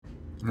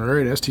All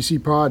right,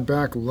 STC Pod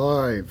back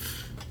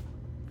live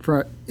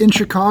in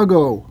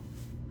Chicago.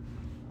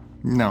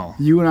 No.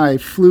 You and I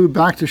flew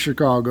back to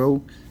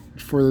Chicago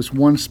for this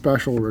one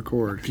special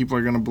record. People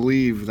are going to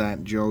believe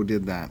that Joe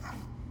did that.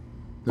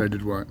 That I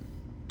did what?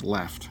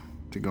 Left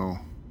to go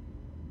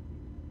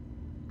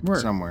Where?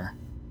 somewhere.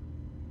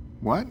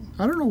 What?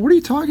 I don't know. What are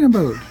you talking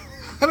about?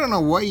 I don't know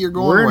what you're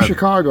going We're with. in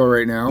Chicago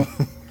right now.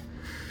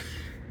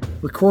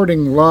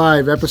 Recording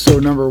live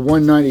episode number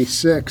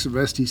 196 of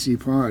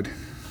STC Pod.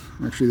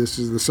 Actually, this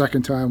is the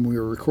second time we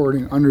are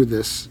recording under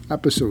this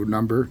episode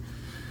number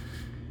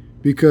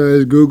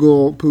because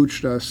Google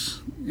pooched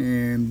us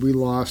and we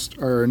lost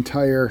our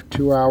entire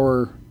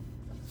 2-hour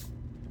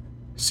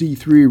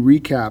C3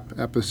 recap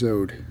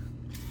episode,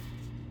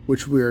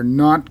 which we are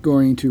not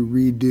going to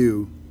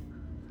redo,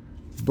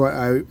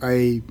 but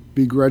I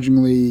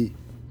begrudgingly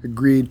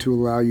agreed to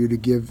allow you to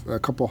give a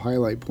couple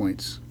highlight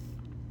points.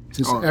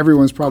 Since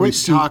everyone's probably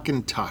Quit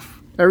talking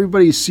tough.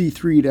 Everybody's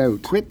C3'd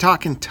out. Quit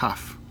talking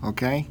tough,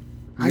 okay?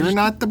 You're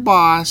not the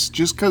boss.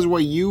 Just because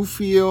what you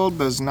feel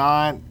does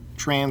not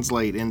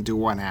translate into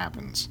what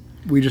happens.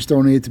 We just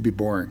don't need it to be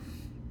boring.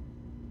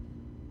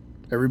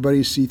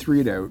 Everybody's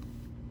C3'd out.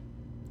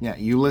 Yeah,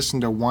 you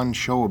listen to one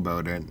show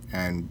about it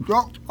and,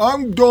 oh,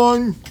 I'm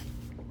done.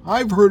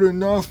 I've heard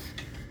enough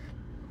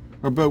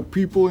about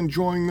people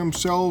enjoying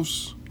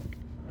themselves.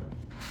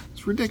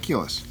 It's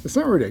ridiculous. It's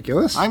not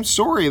ridiculous. I'm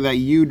sorry that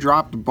you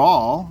dropped the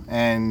ball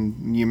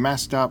and you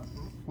messed up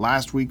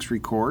last week's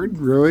record.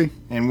 Really?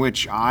 In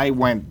which I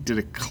did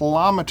a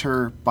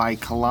kilometer by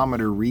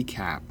kilometer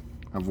recap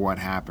of what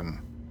happened.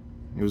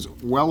 It was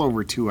well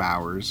over 2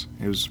 hours.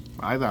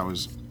 I thought it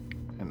was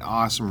an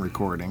awesome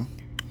recording.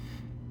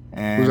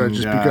 And, was that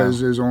just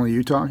because there's only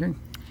you talking?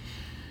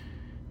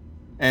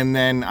 And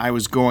then I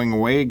was going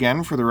away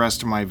again for the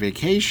rest of my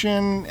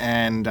vacation,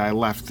 and I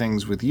left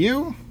things with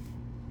you.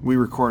 We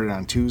recorded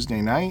on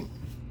Tuesday night,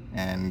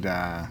 and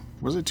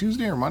was it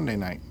Tuesday or Monday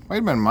night? Might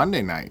have been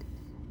Monday night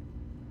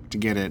to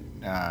get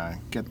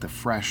the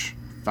fresh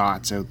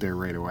thoughts out there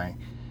right away.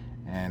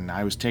 And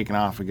I was taking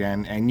off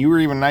again, and you were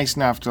even nice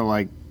enough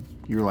to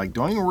you were like,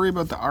 don't even worry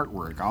about the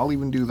artwork. I'll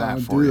even do that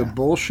for you. Do the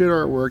bullshit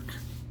artwork.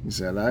 You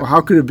said that? Well,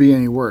 how could it be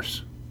any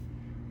worse?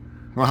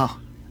 Well,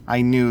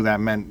 I knew that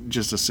meant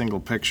just a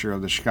single picture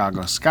of the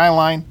Chicago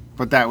skyline,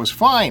 but that was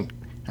fine.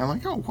 I'm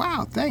like, oh,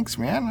 wow, thanks,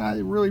 man. I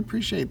really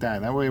appreciate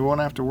that. That way I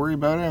won't have to worry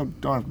about it. I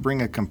don't have to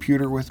bring a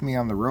computer with me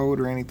on the road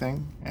or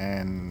anything.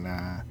 And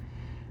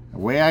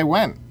away I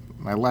went.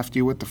 I left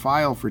you with the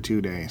file for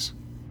 2 days.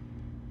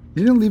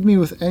 You didn't leave me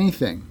with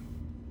anything.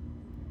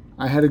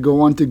 I had to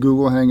go onto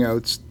Google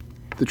Hangouts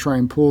to try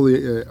and pull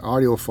the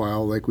audio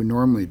file like we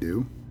normally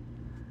do.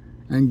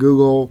 And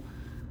Google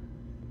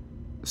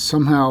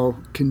somehow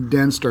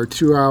condensed our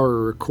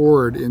 2-hour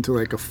record into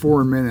like a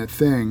 4-minute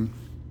thing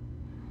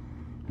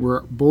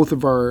where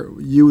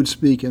you would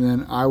speak and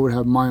then I would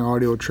have my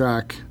audio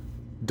track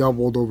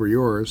doubled over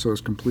yours, so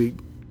it's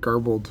complete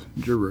garbled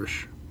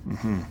gibberish.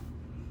 Mm-hmm.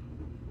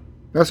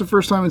 That's the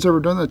first time it's ever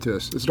done that to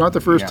us. It's not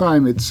the first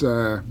time it's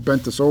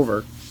bent us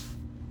over.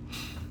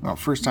 Well,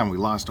 first time we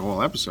lost a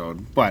whole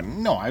episode. But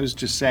no, I was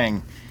just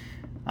saying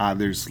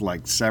there's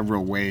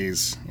several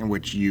ways in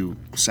which you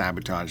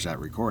sabotage that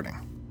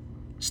recording.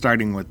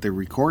 Starting with the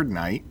record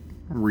night,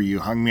 where you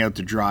hung me out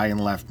to dry and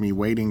left me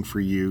waiting for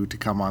you to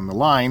come on the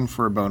line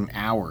for about an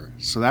hour.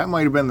 So that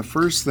might have been the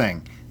first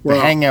thing. The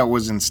hangout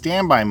was in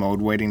standby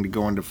mode, waiting to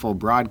go into full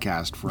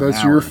broadcast for an hour.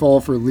 That's your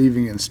fault for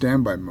leaving in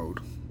standby mode.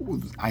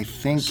 I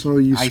think so.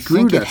 I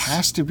think us. It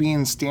has to be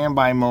in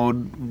standby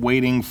mode,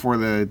 waiting for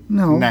the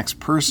next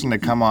person to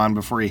come on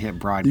before you hit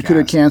broadcast. You could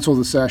have canceled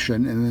the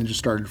session and then just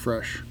started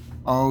fresh.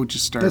 Oh,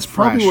 just start fresh. That's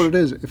probably what it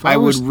is. I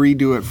would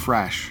redo it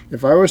fresh.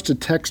 If I was to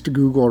text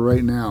Google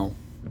right now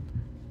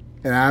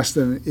and ask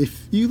them,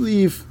 if you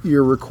leave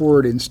your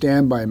record in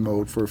standby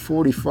mode for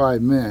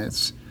 45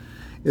 minutes,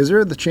 is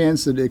there the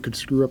chance that it could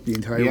screw up the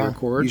entire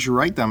record? You should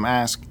write them.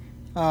 Ask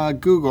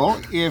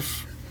Google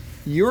if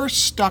you're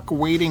stuck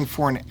waiting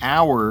for an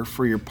hour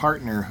for your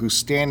partner who's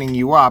standing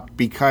you up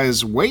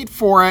because, wait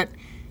for it,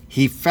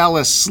 he fell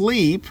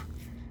asleep.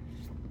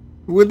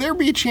 Would there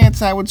be a chance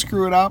that would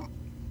screw it up?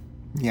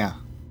 Yeah.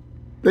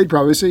 They'd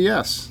probably say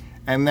yes.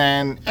 And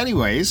then,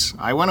 anyways,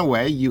 I went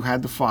away. You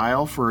had the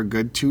file for a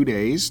good 2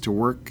 days to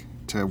work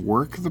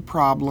the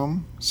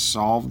problem,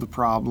 solve the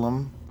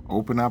problem,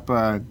 open up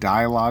a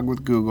dialogue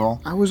with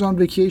Google. I was on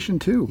vacation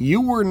too.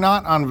 You were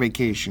not on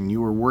vacation.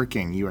 You were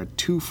working. You had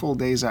 2 full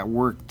days at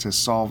work to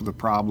solve the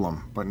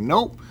problem. But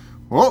nope.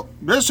 Well,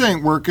 this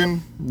ain't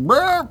working.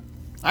 Brr.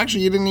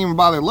 Actually, you didn't even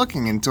bother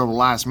looking until the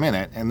last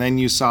minute, and then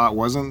you saw it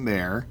wasn't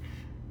there.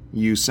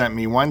 You sent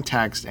me one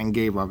text and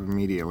gave up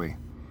immediately.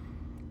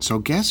 So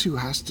guess who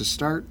has to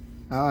start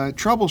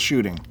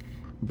troubleshooting?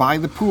 By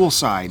the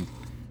poolside,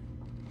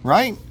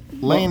 right?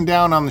 Laying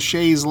down on the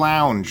chaise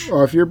lounge.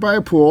 Well, if you're by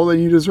a pool, then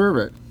you deserve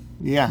it.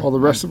 Yeah. While the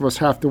rest of us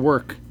have to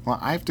work. Well,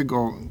 I have to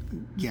go,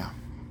 yeah.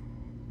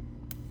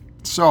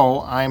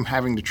 So I'm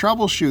having to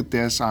troubleshoot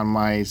this on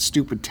my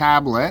stupid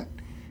tablet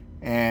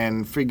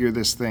and figure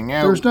this thing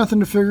out. There's nothing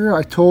to figure out.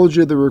 I told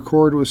you the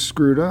record was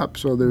screwed up.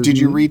 So there's. Did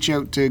you reach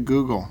out to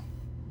Google?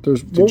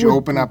 Did you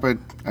open up a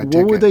ticket?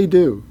 What would they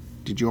do?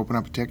 Did you open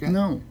up a ticket?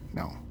 No.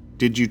 No.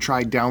 Did you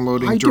try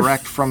downloading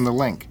direct from the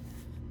link?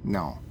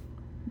 No.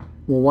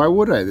 Well, why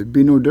would I? It'd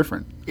be no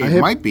different.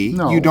 It might be.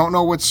 No. You don't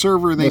know what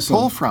server they Listen.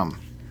 pull from.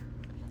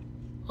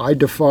 I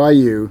defy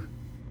you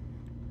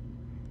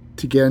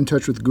to get in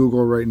touch with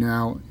Google right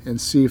now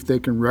and see if they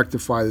can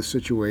rectify the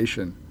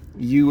situation.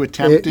 You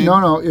attempted.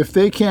 No. If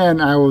they can,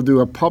 I will do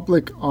a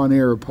public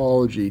on-air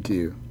apology to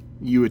you.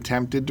 You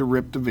attempted to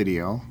rip the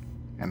video,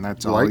 and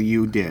that's all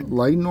you did.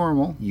 Like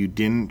normal. You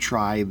didn't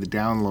try the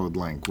download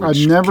link.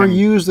 I've never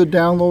used the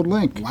download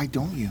link. Why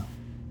don't you?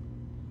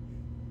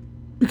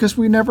 Because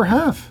we never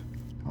have.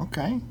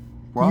 Okay.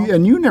 Well,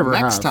 you never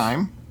have. Next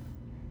time,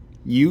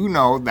 you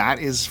know that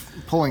is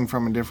pulling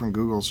from a different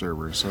Google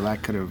server, so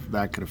that could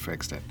have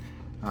fixed it.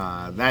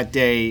 That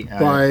day.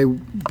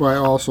 We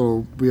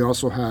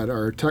also had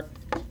our tech.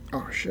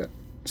 Oh shit!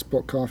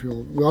 Spilled coffee.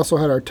 We also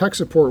had our tech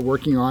support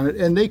working on it,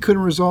 and they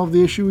couldn't resolve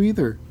the issue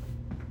either.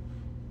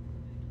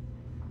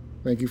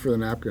 Thank you for the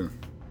napkin.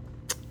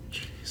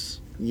 Jeez.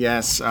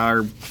 Yes,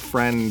 our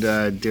friend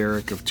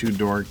Derek of Two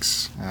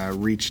Dorks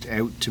reached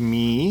out to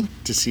me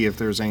to see if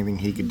there was anything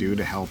he could do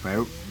to help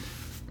out.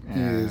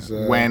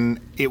 When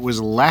it was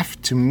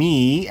left to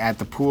me at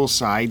the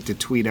poolside to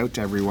tweet out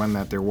to everyone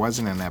that there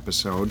wasn't an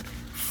episode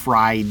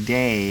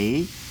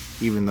Friday,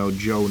 even though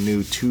Joe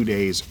knew 2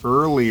 days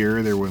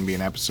earlier there wouldn't be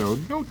an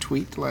episode, no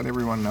tweet to let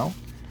everyone know.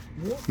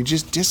 He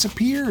just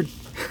disappeared.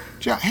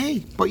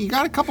 Hey, but you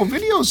got a couple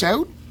videos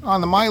out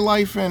on the My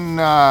Life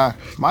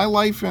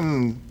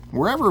and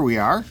wherever we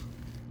are,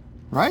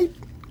 right?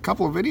 A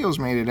couple of videos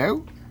made it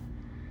out.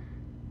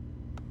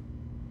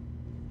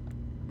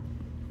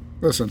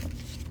 Listen.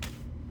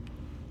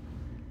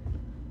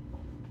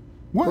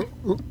 What?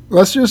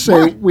 Let's just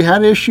say we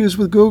had issues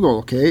with Google,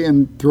 okay,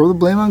 and throw the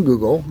blame on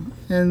Google,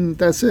 and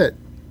that's it.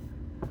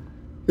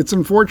 It's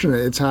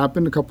unfortunate. It's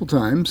happened a couple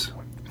times.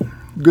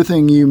 Good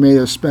thing you made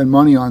us spend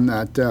money on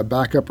that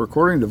backup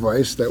recording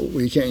device that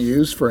we can't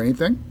use for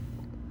anything.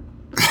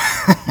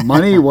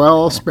 Money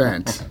well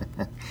spent.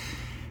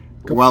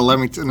 Well,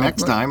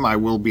 next time I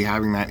will be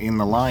having that in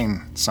the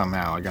line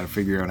somehow. I got to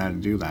figure out how to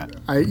do that.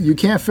 You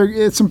can't figure.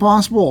 It's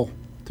impossible.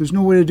 There's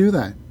no way to do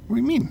that. What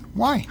do you mean?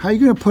 Why? How are you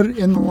going to put it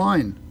in the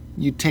line?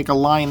 You take a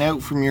line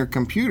out from your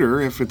computer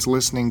if it's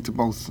listening to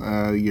both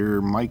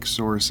your mic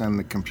source and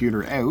the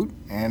computer out,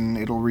 and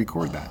it'll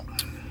record that.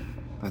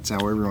 That's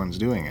how everyone's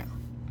doing it.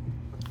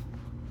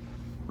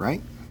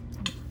 Right?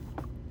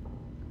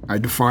 I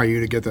defy you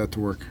to get that to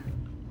work.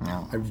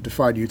 No. I've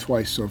defied you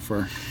twice so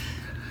far.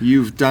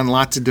 You've done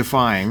lots of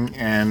defying,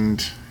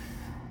 and,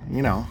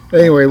 you know.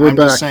 Anyway, we're I'm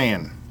back. Just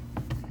saying,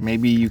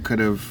 maybe you could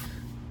have.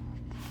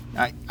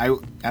 I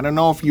don't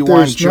know if you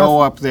want Joe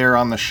up there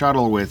on the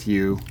shuttle with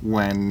you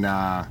when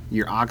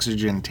your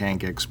oxygen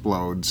tank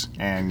explodes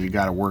and you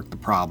got to work the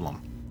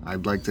problem.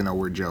 I'd like to know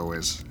where Joe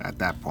is at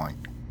that point.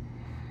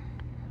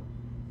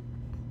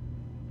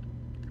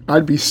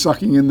 I'd be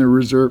sucking in the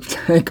reserve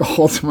tank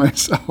all to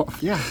myself.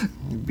 Yeah,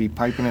 you'd be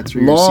piping it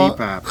through your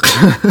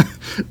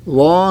CPAP.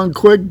 Long,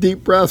 quick,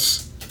 deep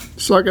breaths.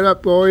 Suck it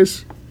up,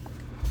 boys.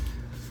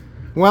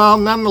 Well,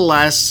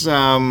 nonetheless,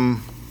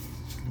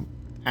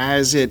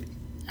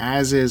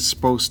 as is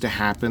supposed to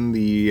happen,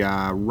 the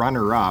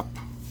runner-up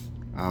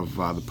of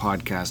the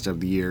podcast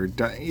of the year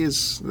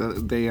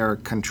they are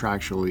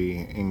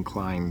contractually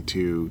inclined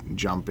to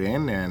jump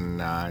in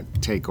and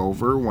take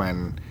over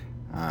when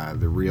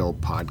the real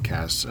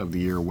podcasts of the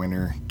year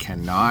winner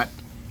cannot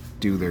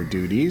do their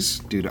duties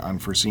due to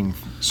unforeseen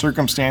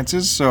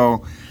circumstances.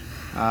 So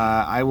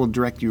I will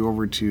direct you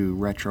over to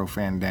Retro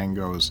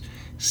Fandango's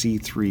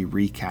C3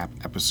 recap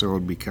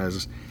episode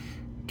because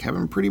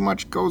Kevin pretty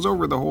much goes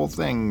over the whole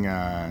thing,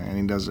 and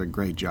he does a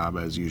great job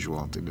as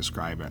usual to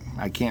describe it.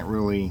 I can't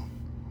really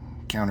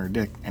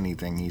contradict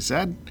anything he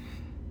said.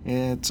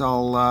 It's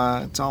all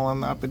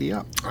on the uppity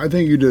up. I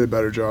think you did a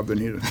better job than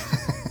he did.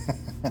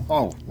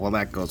 Oh, well,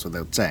 that goes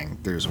without saying.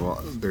 There's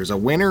a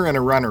winner and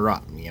a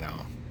runner-up, you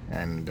know.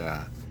 And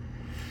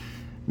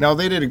no,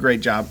 they did a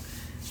great job.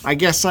 I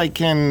guess I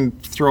can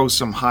throw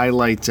some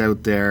highlights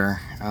out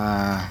there.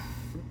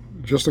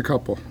 Just a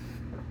couple.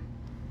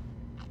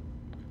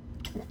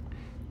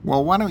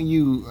 Well, why don't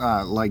you,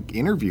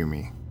 interview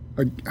me?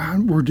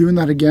 We're doing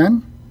that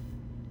again?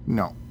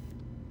 No.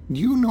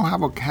 You know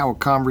how a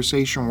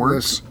conversation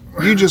works?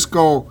 You just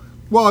go,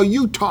 well,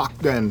 you talk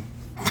then.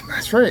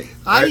 That's right.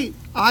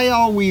 I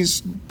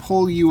always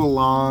pull you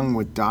along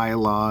with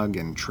dialogue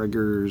and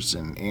triggers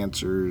and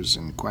answers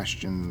and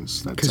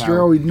questions.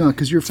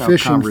 Because you're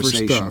fishing for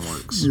stuff.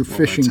 Works. You're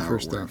fishing for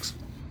stuff.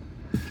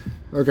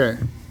 Okay.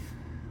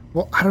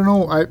 Well, I don't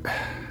know.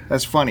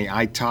 That's funny.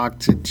 I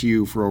talked to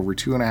you for over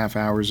 2.5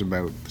 hours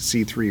about the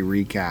C3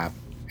 recap,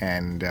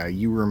 and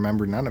you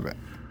remember none of it.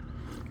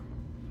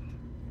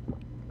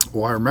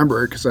 Well, I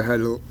remember it because I had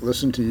to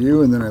listen to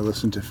you, and then I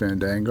listened to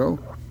Fandango,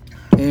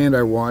 and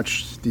I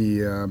watched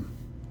the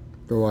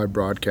live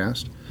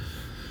broadcast.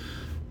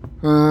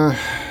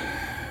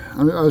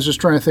 I was just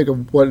trying to think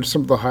of what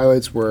some of the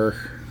highlights were.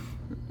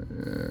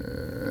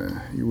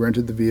 You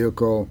rented the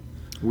vehicle.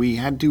 We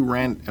had to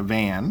rent a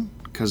van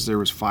because there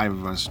was 5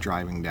 of us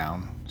driving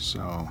down.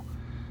 So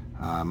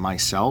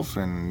myself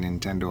and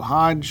Nintendo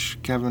Hodge,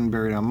 Kevin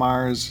buried on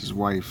Mars, his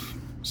wife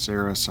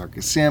Sarah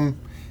Sarkissim.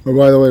 Oh,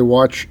 by the way,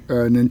 watch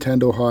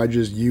Nintendo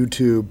Hodge's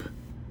YouTube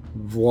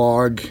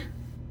vlog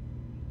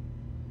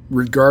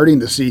regarding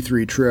the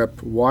C3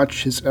 trip.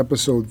 Watch his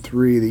episode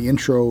 3. The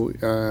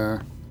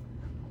intro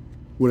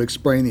would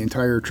explain the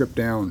entire trip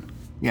down.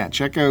 Yeah,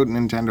 check out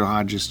Nintendo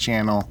Hodge's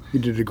channel. He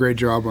did a great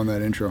job on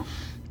that intro.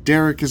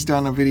 Derek has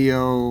done a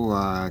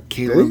video.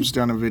 Caleb's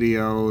done a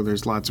video.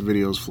 There's lots of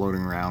videos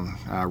floating around.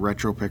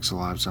 RetroPix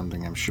will have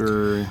something, I'm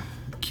sure.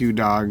 Q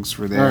Dogs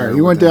were there. All right,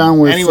 you went down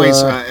with...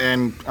 Anyways,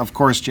 and of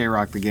course,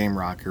 J-Rock the Game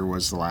Rocker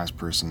was the last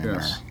person in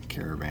our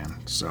caravan.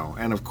 So,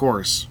 and of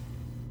course,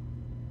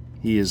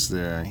 he's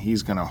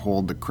going to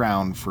hold the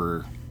crown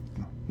for,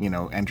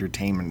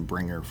 entertainment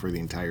bringer for the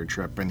entire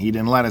trip. And he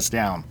didn't let us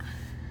down.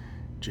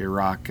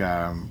 J-Rock,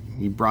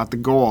 he brought the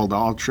gold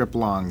all trip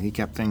long. He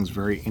kept things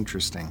very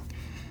interesting.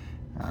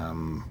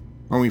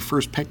 When we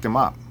first picked him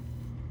up,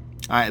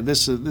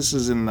 this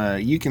is in the,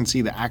 you can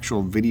see the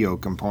actual video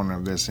component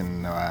of this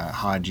in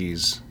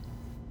Hodgie's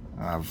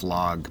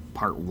vlog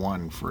part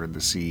 1 for the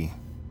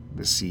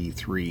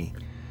C3.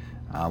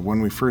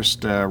 When we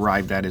first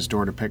arrived at his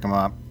door to pick him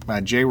up,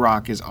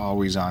 J-Rock is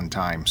always on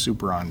time,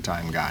 super on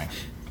time guy.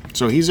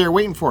 So he's there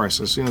waiting for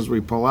us as soon as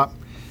we pull up.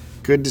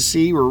 Good to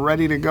see you. We're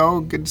ready to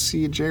go. Good to see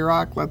you,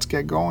 J-Rock. Let's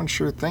get going.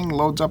 Sure thing.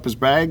 Loads up his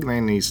bag.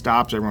 Then he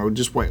stops. Everyone,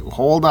 just wait.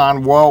 Hold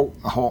on. Whoa.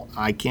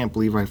 I can't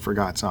believe I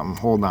forgot something.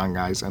 Hold on,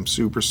 guys. I'm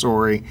super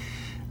sorry.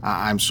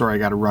 I'm sorry I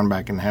got to run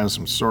back in the house.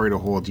 I'm sorry to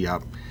hold you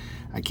up.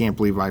 I can't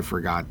believe I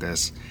forgot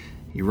this.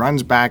 He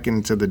runs back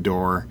into the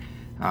door,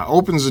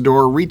 opens the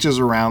door, reaches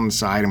around the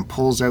side, and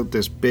pulls out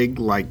this big,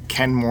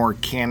 Kenmore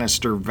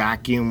canister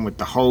vacuum with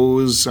the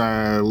hose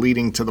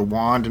leading to the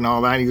wand and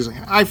all that. He's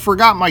like, I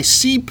forgot my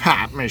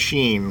CPAP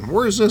machine.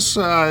 Where's this?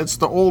 It's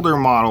the older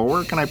model.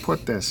 Where can I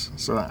put this?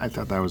 So I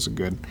thought that was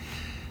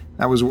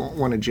that was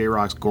one of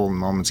J-Rock's golden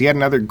moments. He had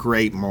another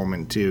great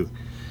moment, too.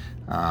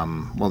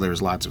 Well,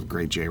 there's lots of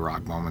great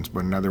J-Rock moments,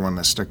 but another one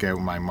that stuck out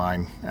in my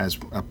mind as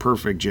a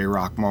perfect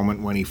J-Rock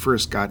moment when he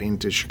first got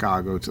into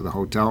Chicago to the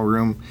hotel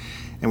room.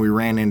 And we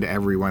ran into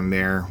everyone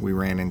there. We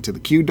ran into the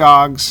Q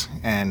Dogs,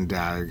 and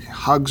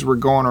hugs were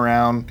going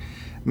around.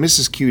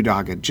 Mrs. Q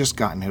Dog had just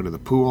gotten out of the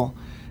pool,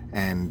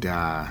 and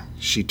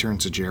she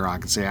turns to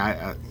J-Rock and say,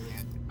 I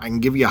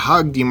can give you a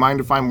hug. Do you mind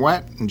if I'm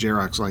wet? And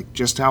J-Rock's like,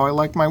 just how I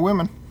like my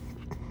women.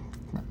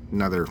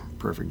 Another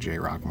perfect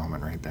J-Rock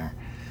moment right there.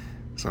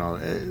 So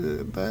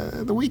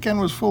the weekend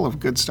was full of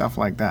good stuff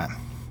like that.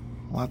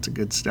 Lots of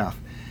good stuff.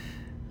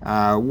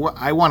 I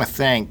want to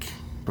thank...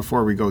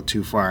 Before we go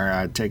too far,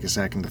 I'd take a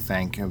second to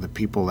thank the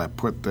people that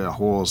put the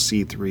whole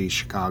C3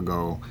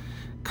 Chicago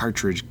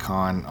Cartridge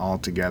Con all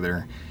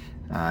together,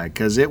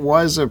 because it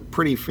was a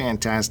pretty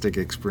fantastic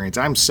experience.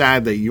 I'm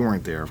sad that you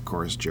weren't there, of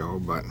course, Joe,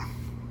 but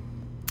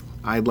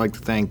I'd like to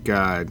thank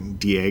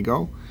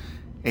Diego,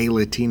 a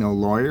Latino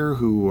lawyer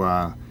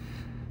who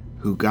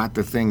got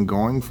the thing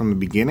going from the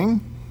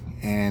beginning,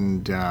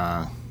 and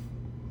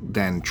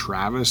then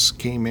Travis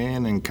came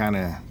in and kind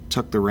of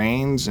took the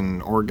reins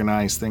and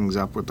organized things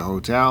up with the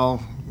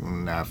hotel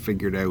and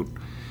figured out,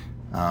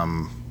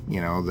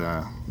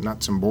 the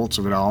nuts and bolts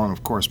of it all. And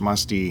of course,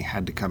 Musty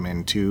had to come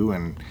in too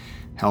and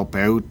help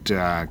out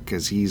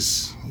because he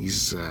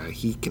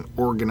can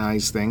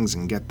organize things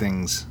and get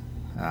things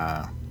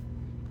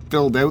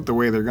filled out the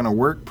way they're going to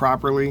work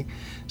properly.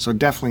 So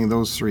definitely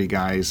those 3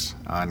 guys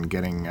on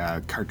getting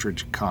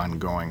Cartridge Con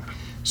going.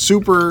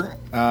 Super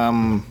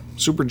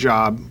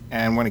job.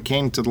 And when it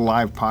came to the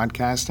live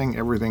podcasting,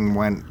 everything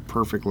went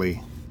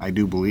perfectly, I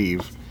do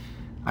believe.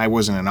 I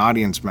wasn't an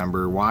audience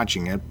member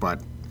watching it,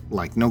 but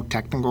no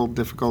technical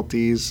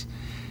difficulties.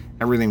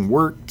 Everything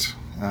worked.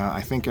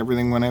 I think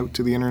everything went out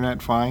to the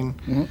internet fine.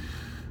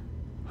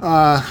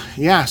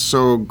 Mm-hmm.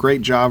 So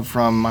great job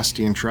from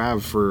Musty and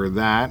Trav for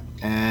that.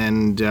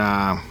 And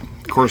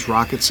of course,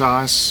 Rocket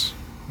Sauce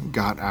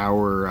got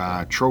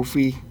our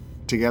trophy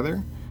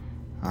together.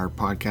 Our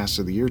Podcast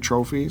of the Year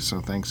trophy. So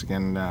thanks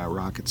again,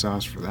 Rocket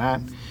Sauce, for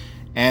that.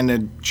 And a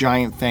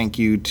giant thank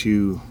you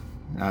to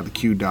the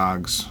Q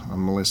Dogs,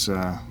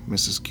 Melissa,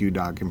 Mrs. Q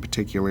Dog in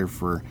particular,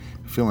 for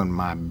filling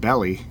my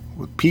belly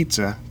with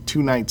pizza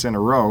 2 nights in a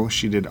row.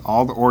 She did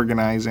all the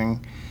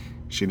organizing.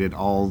 She did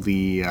all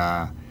the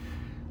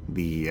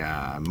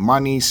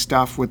money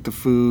stuff with the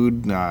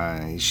food.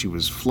 She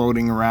was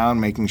floating around,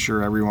 making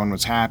sure everyone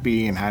was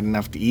happy and had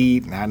enough to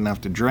eat and had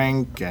enough to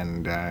drink.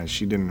 And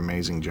she did an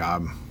amazing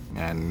job.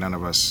 And none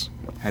of us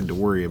had to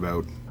worry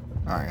about,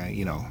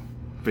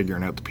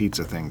 figuring out the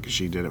pizza thing because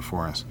she did it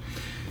for us.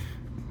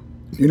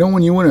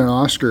 When you win an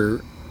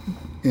Oscar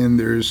and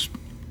there's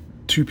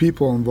 2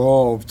 people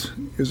involved,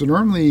 is it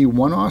normally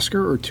 1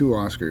 Oscar or 2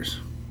 Oscars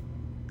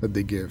that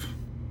they give?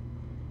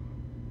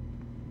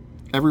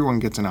 Everyone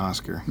gets an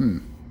Oscar.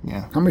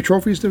 Yeah. How many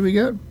trophies did we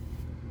get?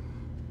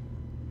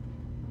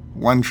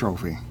 1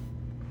 trophy.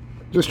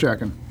 Just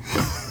checking.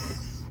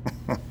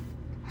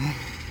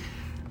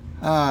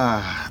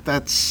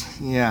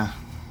 Yeah.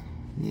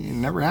 You're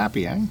never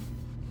happy, eh?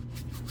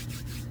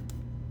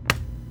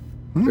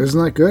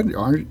 Isn't that good?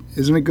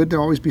 Isn't it good to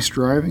always be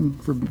striving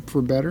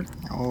for better?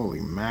 Holy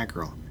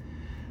mackerel.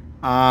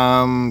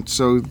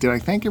 So did I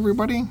thank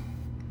everybody?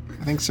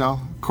 I think so.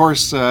 Of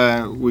course,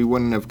 we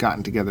wouldn't have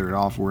gotten together at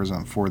all if it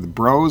wasn't for the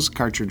bros,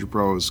 Cartridge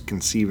Bros,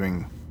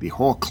 conceiving the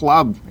whole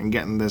club and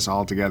getting this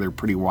all together.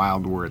 Pretty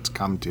wild where it's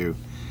come to,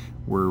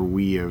 where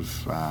we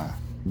have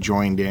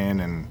joined in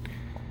and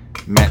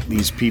met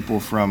these people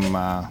from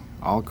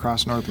all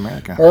across North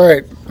America. All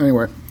right.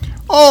 Anyway.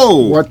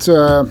 Oh! What?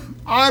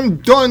 I'm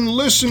done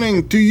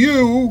listening to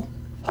you.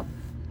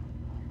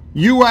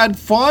 You had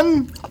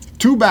fun?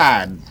 Too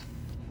bad.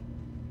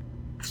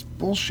 It's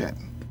bullshit.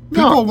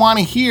 People want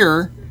to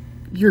hear.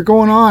 You're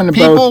going on about.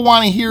 People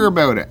want to hear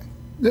about it.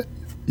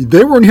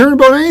 They weren't hearing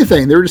about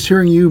anything. They were just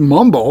hearing you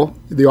mumble.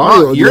 The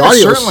audio. Well, you're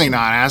certainly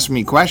not asking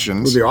me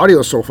questions. The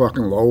audio's so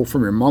fucking low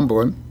from your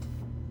mumbling.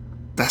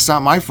 That's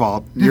not my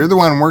fault. You're the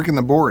one working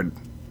the board.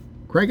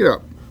 Crank it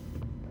up.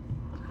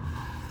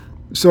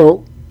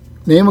 So,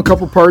 name a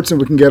couple parts and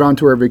we can get on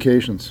to our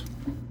vacations.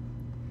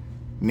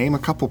 Name a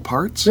couple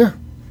parts? Yeah.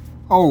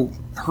 Oh,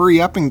 hurry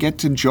up and get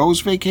to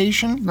Joe's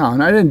vacation? No,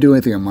 and I didn't do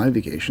anything on my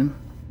vacation.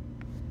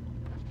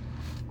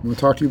 I'm going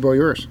to talk to you about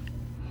yours.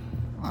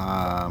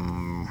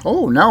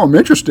 Oh, now I'm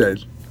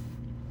interested.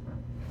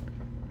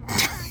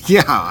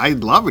 Yeah,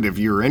 I'd love it if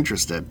you were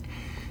interested.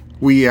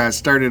 We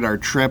started our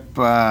trip.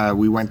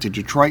 We went to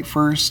Detroit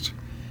first.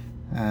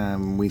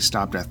 We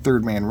stopped at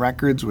Third Man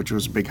Records, which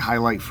was a big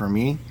highlight for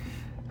me.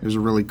 It was a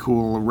really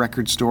cool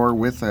record store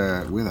with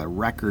a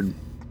record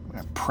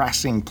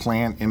pressing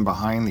plant in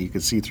behind that you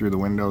could see through the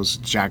windows.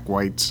 Jack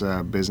White's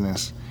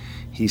business.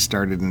 He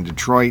started in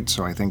Detroit,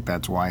 so I think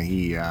that's why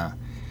he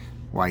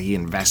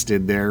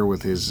invested there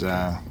with his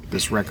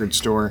this record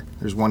store.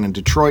 There's one in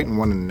Detroit and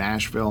one in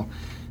Nashville.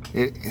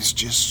 It's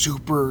just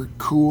super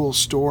cool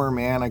store,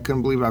 man. I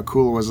couldn't believe how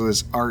cool it was.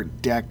 This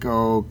Art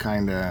Deco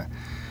kind of,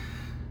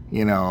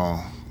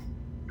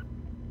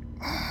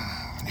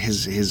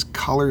 his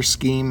color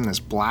scheme, this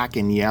black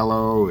and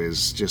yellow,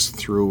 is just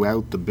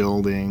throughout the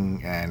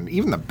building, and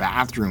even the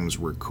bathrooms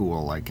were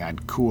cool. Like,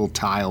 had cool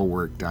tile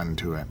work done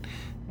to it,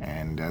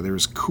 and there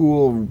was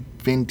cool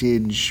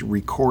vintage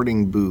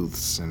recording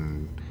booths,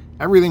 and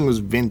everything was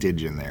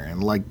vintage in there,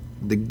 and like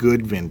the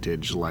good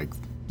vintage, like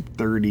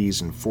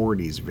 30s and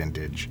 40s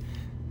vintage.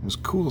 There's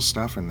cool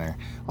stuff in there.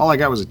 All I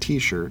got was a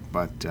t-shirt,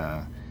 but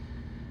I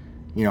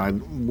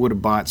would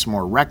have bought some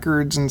more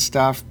records and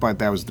stuff, but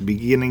that was the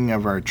beginning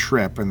of our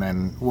trip. And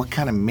then what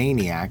kind of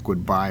maniac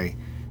would buy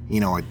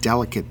a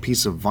delicate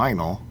piece of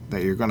vinyl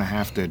that you're going to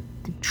have to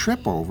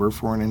trip over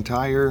for an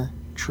entire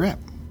trip?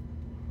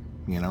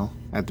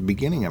 At the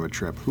beginning of a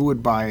trip, who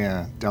would buy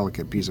a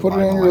delicate piece of vinyl? Put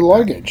it in your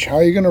luggage. How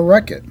are you going to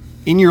wreck it?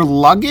 In your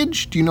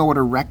luggage? Do you know what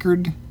a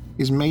record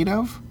is made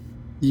of?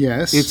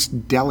 Yes. It's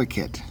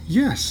delicate.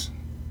 Yes.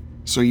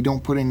 So you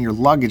don't put it in your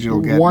luggage,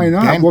 it'll get Why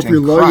not? bent Well, if your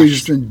and luggage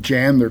is crushed.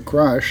 jammed or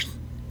crushed,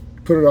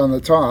 put it on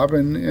the top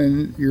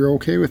and you're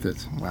okay with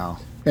it.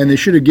 Well. And they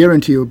should have given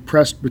it to you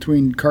pressed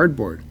between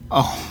cardboard.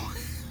 Oh.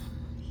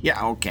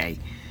 Yeah, okay.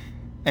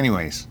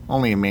 Anyways,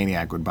 only a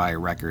maniac would buy a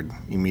record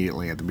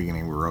immediately at the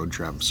beginning of a road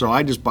trip. So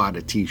I just bought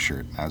a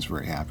t-shirt. I was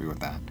very happy with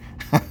that.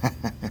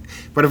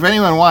 But if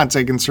anyone wants,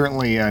 I can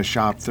certainly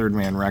shop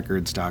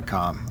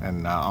thirdmanrecords.com,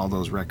 and all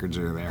those records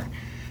are there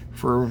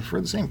for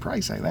the same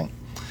price, I think.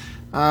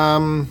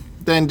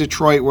 Then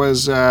Detroit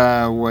was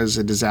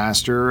a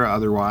disaster.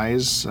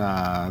 Otherwise,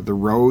 the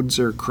roads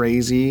are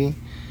crazy.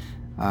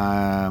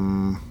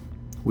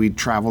 We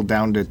traveled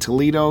down to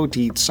Toledo to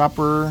eat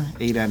supper.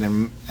 Ate at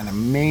an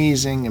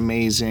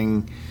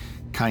amazing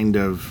kind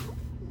of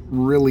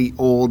really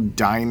old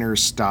diner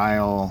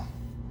style,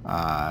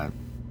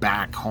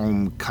 back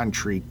home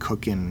country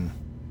cooking,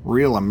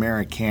 real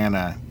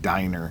Americana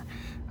diner.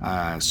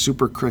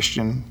 Super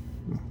Christian.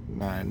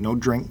 No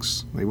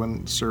drinks. They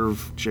wouldn't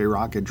serve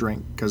J-Rock a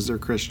drink because they're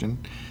Christian.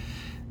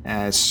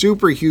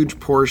 Super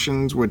huge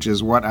portions, which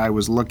is what I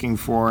was looking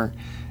for,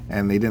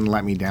 and they didn't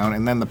let me down.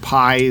 And then the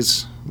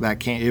pies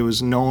it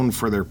was known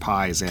for their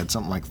pies. They had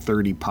something like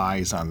 30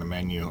 pies on the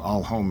menu,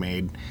 all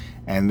homemade,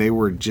 and they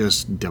were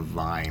just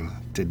divine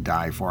to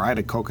die for. I had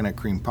a coconut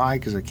cream pie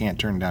because I can't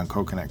turn down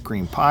coconut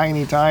cream pie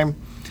anytime.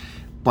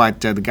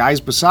 But the guys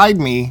beside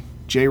me,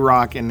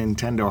 J-Rock and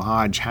Nintendo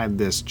Hodge, had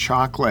this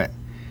chocolate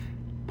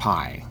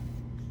pie,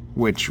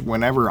 which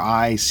whenever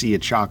I see a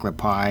chocolate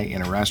pie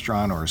in a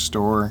restaurant or a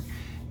store,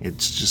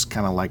 it's just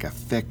kind of like a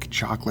thick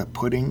chocolate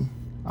pudding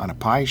on a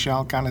pie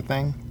shell kind of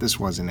thing. This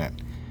wasn't it.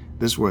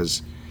 This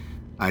was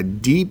a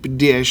deep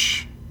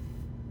dish.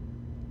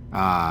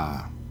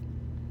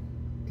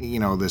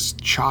 This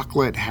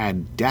chocolate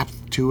had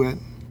depth to it.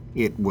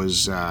 It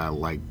was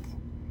like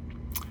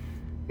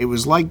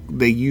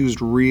they used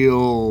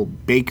real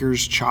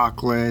baker's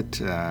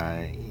chocolate.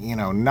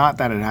 Not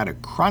that it had a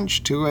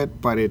crunch to it,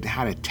 but it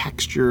had a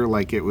texture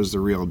like it was the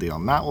real deal.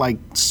 Not like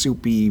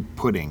soupy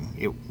pudding.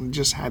 It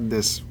just had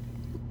this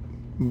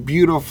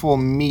beautiful,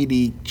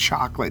 meaty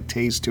chocolate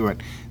taste to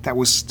it that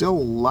was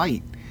still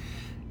light.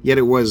 Yet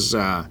it was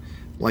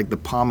like the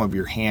palm of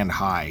your hand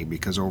high,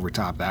 because over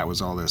top that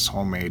was all this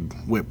homemade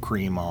whipped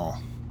cream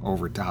all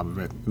over top of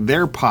it.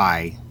 Their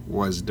pie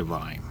was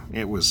divine.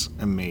 It was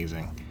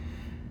amazing.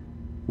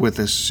 With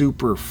a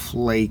super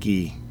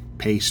flaky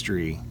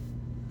pastry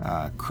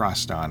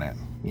crust on it,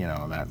 you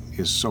know, that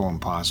is so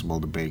impossible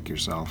to bake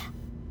yourself.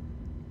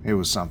 It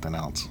was something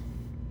else.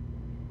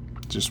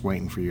 Just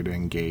waiting for you to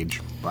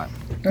engage, but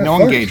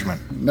no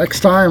engagement. Next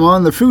time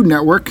on the Food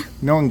Network.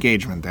 No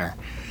engagement there.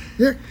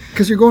 Yeah,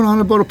 because you're going on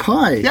about a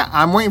pie. Yeah,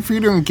 I'm waiting for you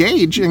to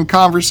engage in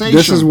conversation.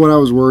 This is what I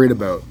was worried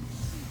about.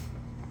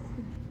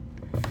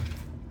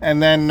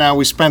 And then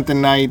we spent the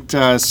night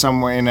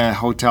somewhere in a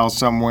hotel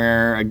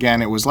somewhere.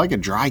 Again, it was like a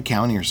dry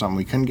county or something.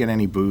 We couldn't get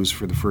any booze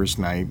for the first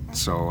night.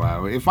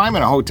 So if I'm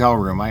in a hotel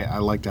room, I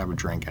like to have a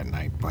drink at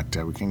night, but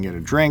we couldn't get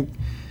a drink.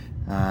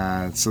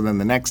 So then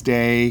the next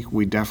day,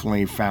 we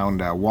definitely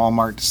found a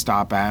Walmart to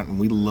stop at, and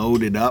we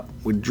loaded up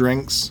with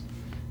drinks.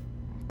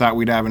 Thought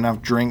we'd have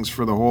enough drinks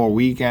for the whole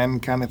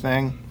weekend kind of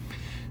thing.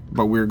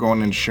 But we were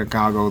going into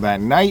Chicago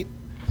that night,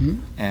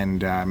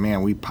 and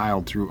man, we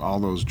piled through all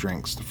those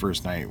drinks the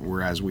first night,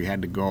 whereas we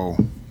had to go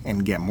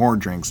and get more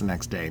drinks the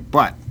next day.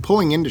 But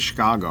pulling into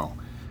Chicago,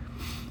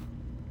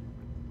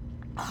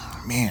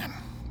 man,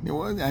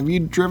 have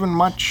you driven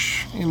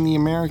much in the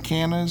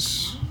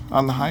Americanas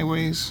on the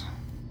highways?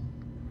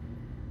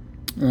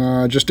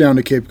 Just down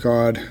to Cape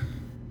Cod.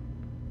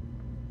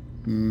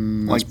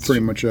 That's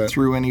pretty much it.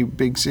 Through any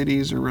big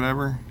cities or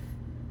whatever?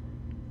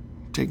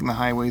 Taking the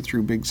highway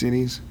through big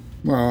cities?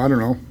 Well, I don't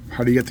know.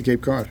 How do you get to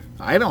Cape Cod?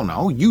 I don't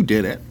know. You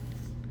did it.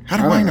 How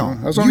do I know?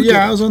 I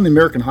was on the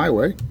American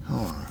Highway.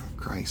 Oh,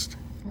 Christ.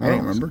 I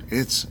don't remember.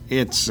 It's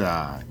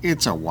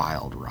a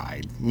wild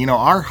ride. You know,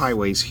 our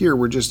highways here,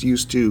 we're just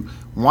used to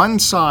one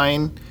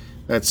sign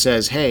that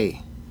says,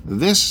 hey,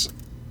 this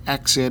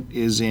exit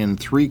is in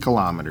 3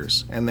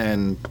 kilometers. And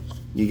then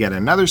you get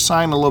another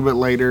sign a little bit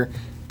later.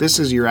 This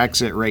is your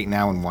exit right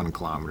now in 1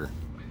 kilometer.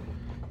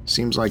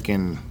 Seems like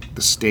in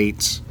the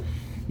States,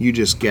 you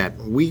just get...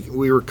 We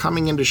were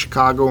coming into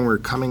Chicago, and we were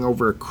coming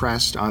over a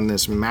crest on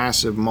this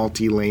massive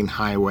multi-lane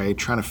highway,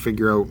 trying to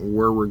figure out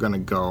where we're going to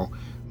go.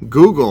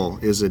 Google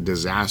is a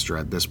disaster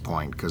at this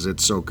point because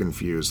it's so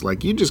confused.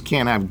 Like, you just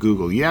can't have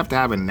Google. You have to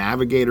have a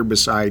navigator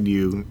beside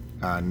you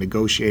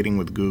negotiating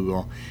with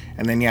Google,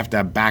 and then you have to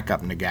have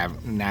backup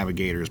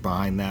navigators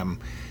behind them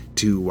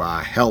to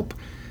help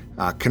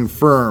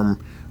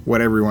confirm what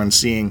everyone's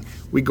seeing.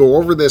 We go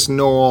over this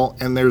knoll,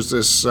 and there's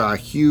this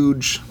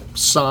huge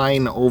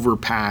sign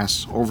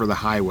overpass over the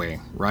highway,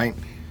 right?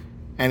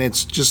 And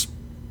it's just,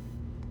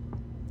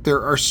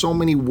 there are so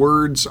many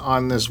words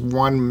on this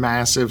one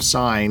massive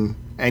sign,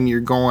 and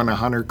you're going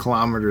 100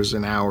 kilometers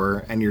an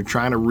hour, and you're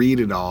trying to read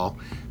it all,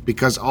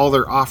 because all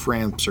their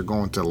off-ramps are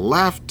going to the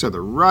left, to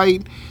the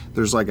right.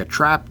 There's like a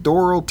trap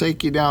door will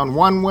take you down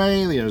one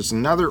way. There's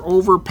another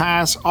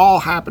overpass, all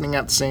happening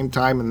at the same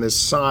time, and this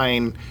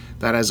sign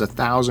that has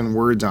 1,000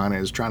 words on it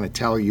is trying to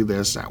tell you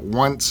this at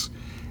once.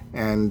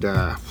 And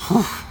that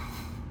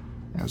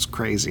was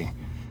crazy.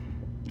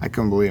 I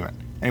couldn't believe it.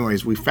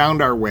 Anyways, we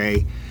found our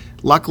way.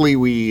 Luckily,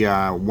 we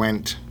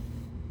went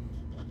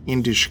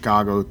into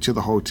Chicago to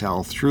the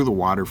hotel through the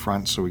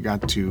waterfront, so we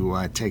got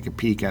to take a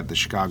peek at the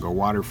Chicago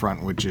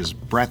waterfront, which is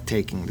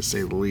breathtaking to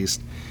say the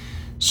least.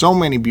 So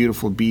many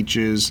beautiful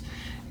beaches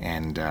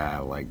and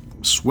like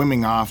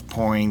swimming off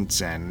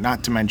points, and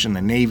not to mention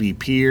the Navy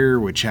Pier,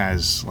 which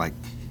has like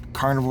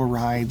carnival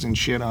rides and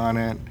shit on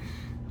it.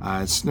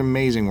 It's an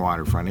amazing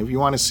waterfront. If you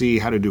want to see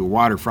how to do a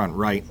waterfront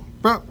right,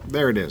 well,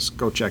 there it is.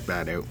 Go check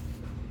that out.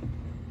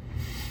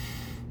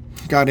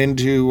 Got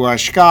into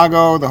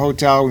Chicago, the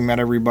hotel. We met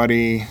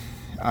everybody.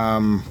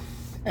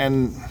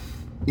 And,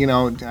 you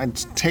know, I'd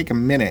take a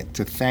minute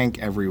to thank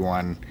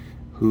everyone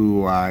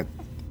who,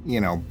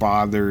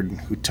 bothered,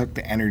 who took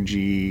the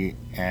energy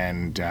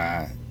and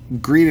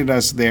greeted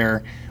us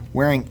there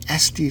wearing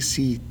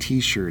STC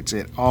t-shirts.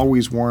 It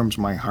always warms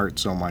my heart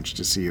so much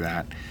to see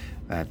that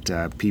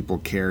people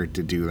care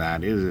to do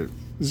that.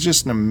 It's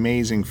just an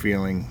amazing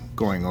feeling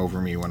going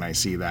over me when I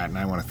see that, and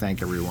I want to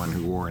thank everyone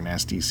who wore an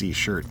STC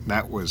shirt.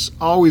 That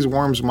always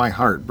warms my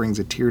heart, brings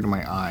a tear to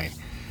my eye,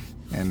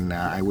 and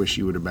I wish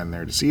you would have been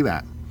there to see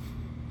that.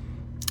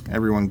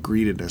 Everyone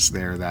greeted us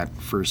there that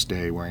first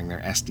day wearing their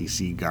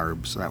STC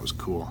garb, so that was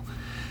cool.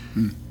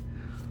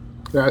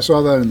 Yeah, I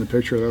saw that in the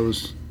picture.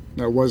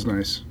 That was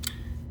nice.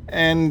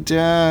 And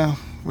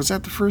was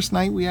that the first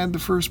night we had the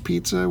first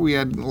pizza? We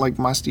had like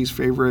Musty's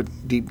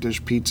favorite deep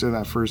dish pizza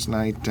that first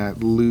night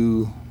at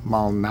Lou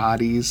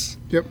Malnati's.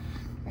 Yep.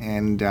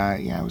 And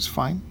it was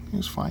fine.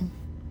 It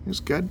was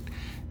good.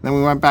 Then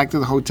we went back to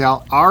the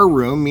hotel. Our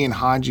room, me and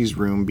Haji's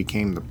room,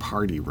 became the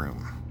party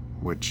room,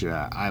 which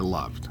I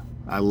loved.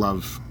 I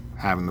love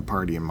having the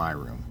party in my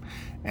room.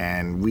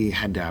 And we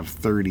had to have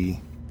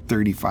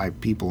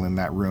 35 people in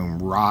that room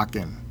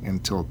rocking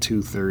until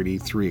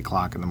 2:30, 3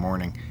 o'clock in the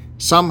morning.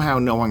 Somehow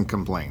no one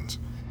complains.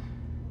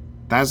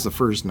 That's the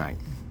first night.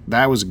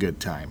 That was a good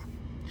time.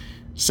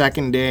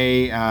 Second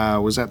day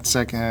was at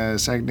the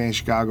second day in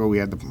Chicago. We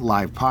had the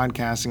live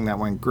podcasting. That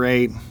went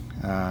great.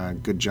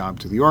 Good job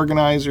to the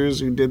organizers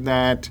who did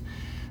that.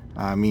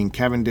 Me and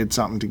Kevin did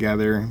something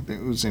together.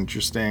 It was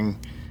interesting.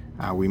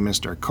 We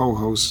missed our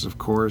co-hosts, of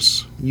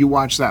course. You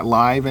watched that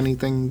live.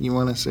 Anything you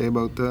want to say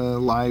about the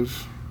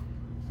live?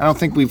 I don't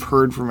think we've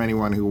heard from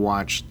anyone who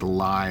watched the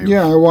live.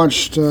 Yeah, I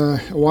watched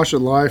it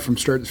live from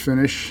start to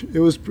finish. It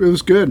was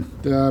good.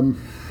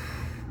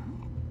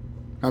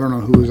 I don't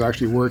know who was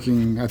actually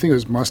working. I think it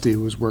was Musty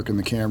who was working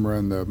the camera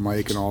and the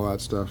mic and all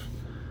that stuff.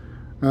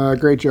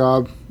 Great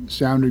job.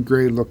 Sounded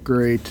great. Looked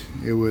great.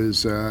 It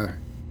was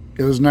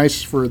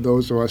nice for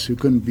those of us who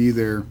couldn't be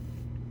there.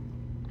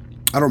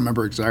 I don't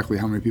remember exactly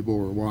how many people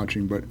were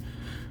watching, but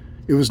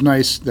it was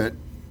nice that,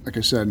 like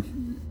I said,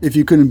 if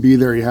you couldn't be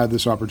there, you had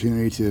this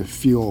opportunity to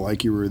feel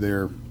like you were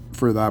there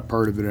for that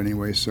part of it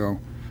anyway. So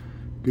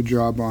good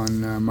job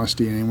on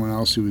Musty and anyone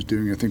else who was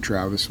doing it. I think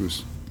Travis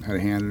had a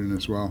hand in it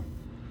as well.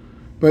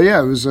 But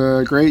yeah, it was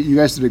great. You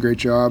guys did a great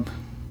job.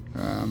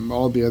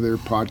 All the other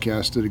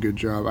podcasts did a good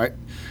job. I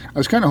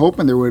was kind of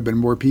hoping there would have been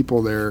more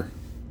people there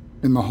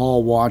in the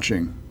hall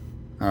watching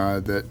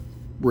that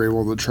were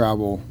able to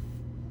travel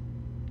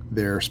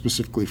there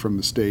specifically from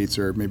the States,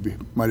 or maybe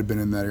might have been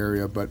in that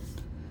area. But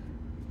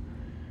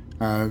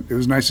it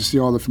was nice to see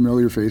all the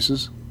familiar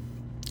faces.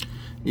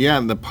 Yeah,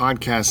 the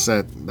podcast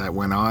that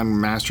went on,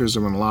 Masters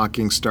of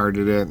Unlocking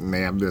started it, and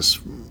they have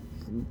this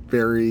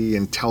very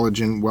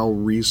intelligent,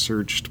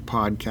 well-researched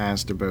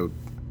podcast about,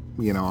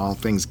 all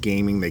things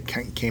gaming. They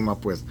came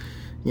up with,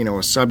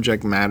 a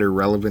subject matter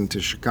relevant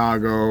to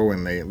Chicago,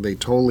 and they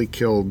totally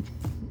killed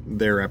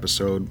their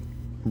episode.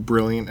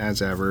 Brilliant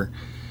as ever.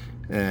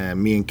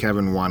 Me and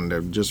Kevin wanted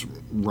to just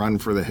run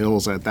for the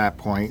hills at that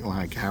point.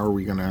 Like, how are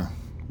we going to...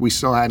 We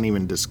still hadn't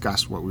even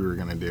discussed what we were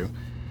going to do.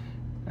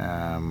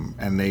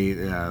 And they,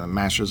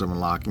 Masters of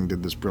Unlocking,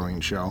 did this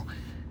brilliant show.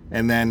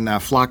 And then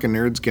Flock of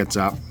Nerds gets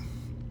up.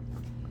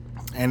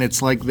 And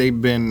it's like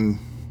they've been,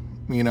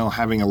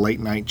 having a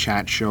late-night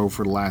chat show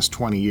for the last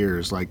 20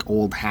 years, like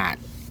old hat.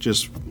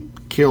 Just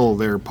kill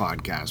their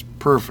podcast.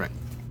 Perfect.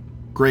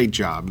 Great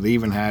job. They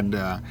even had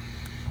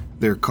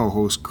their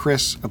co-host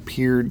Chris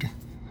appeared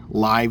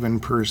live in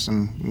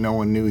person. No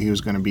one knew he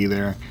was going to be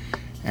there.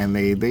 And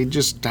they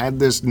just had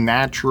this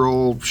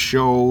natural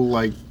show,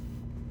 like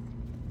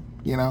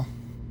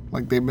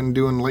they've been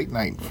doing late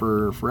night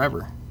for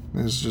forever.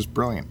 It was just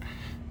brilliant.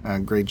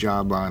 Great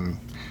job on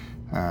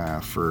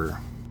for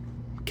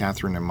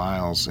Catherine and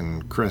Miles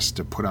and Chris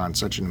to put on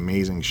such an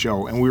amazing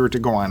show. And we were to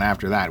go on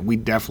after that. Me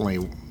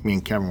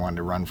and Kevin wanted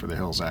to run for the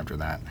hills after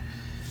that.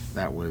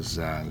 That was,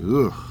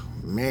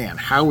 man,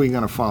 how are we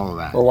going to follow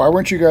that? Well, why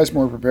weren't you guys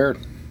more prepared?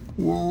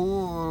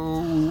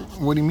 Whoa,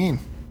 what do you mean?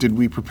 Did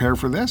we prepare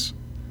for this?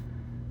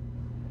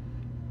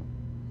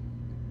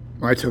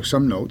 I took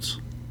some notes.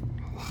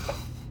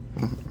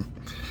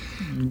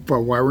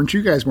 But why weren't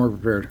you guys more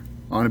prepared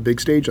on a big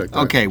stage like that?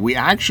 Okay, we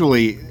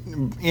actually,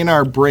 in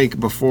our break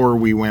before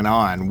we went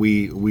on,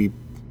 we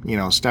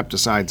stepped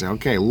aside and said,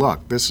 okay,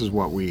 look, this is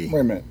what we... Wait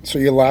a minute. So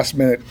your last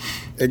minute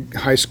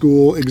high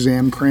school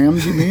exam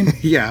crams, you mean?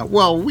 Yeah,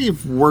 well,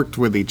 we've worked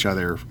with each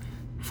other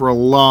for a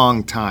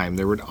long time.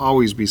 There would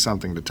always be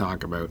something to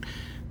talk about.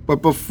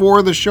 But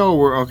before the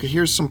show, okay,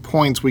 here's some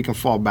points we can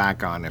fall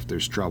back on if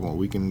there's trouble.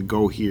 We can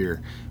go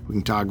here. We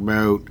can talk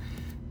about,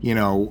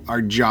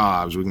 our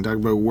jobs. We can talk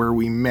about where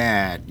we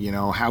met,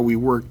 how we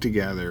work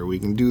together. We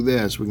can do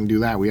this. We can do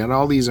that. We had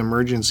all these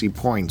emergency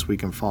points we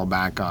can fall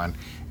back on.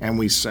 And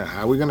we said,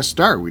 how are we going to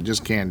start? We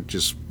just can't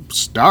just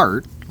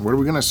start.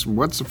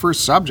 What's the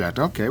first subject?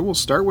 Okay, we'll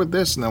start with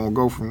this and then we'll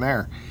go from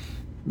there.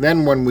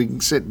 Then when we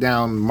sit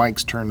down,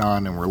 mics turn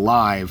on and we're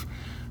live,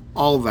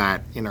 all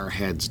that in our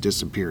heads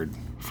disappeared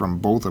from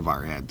both of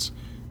our heads.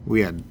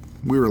 We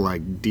were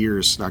like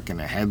deer stuck in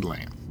a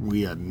headlamp.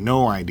 We had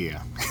no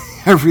idea.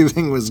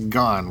 Everything was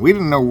gone. We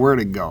didn't know where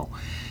to go.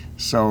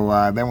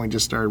 So then we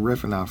just started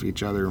riffing off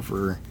each other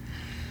for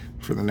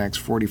the next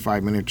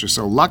 45 minutes or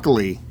so.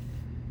 Luckily,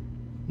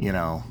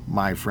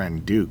 my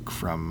friend Duke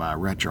from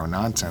Retro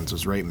Nonsense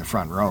was right in the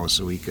front row,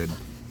 so we could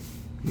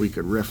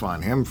riff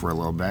on him for a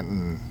little bit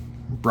and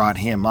brought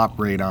him up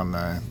right on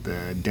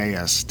the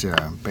dais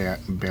to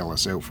bail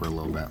us out for a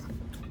little bit.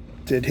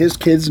 Did his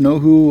kids know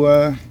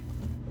who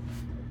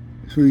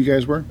you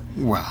guys were?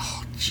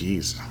 Well,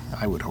 geez,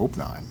 I would hope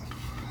not.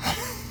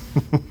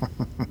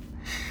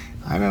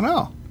 I don't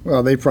know.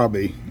 Well, they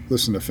probably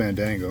listen to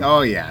Fandango.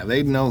 Oh, yeah,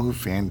 they'd know who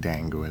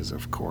Fandango is,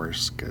 of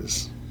course,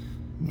 because,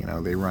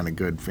 they run a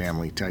good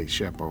family-tight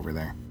ship over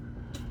there.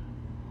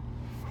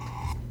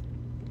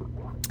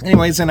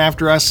 Anyways, and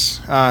after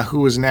us, who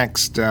was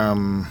next?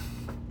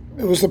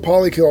 It was the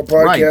Polykill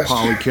podcast. Right,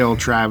 Polykill,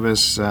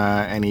 Travis,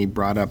 and he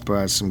brought up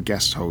some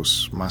guest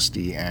hosts,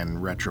 Musty and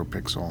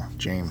RetroPixel,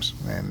 James.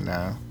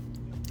 And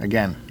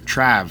again,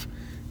 Trav,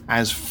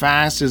 as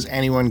fast as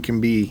anyone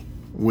can be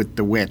with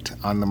the wit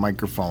on the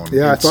microphone.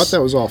 Yeah, I thought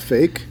that was all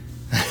fake.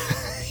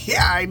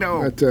 Yeah, I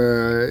know.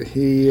 But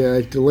he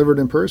delivered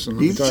in person.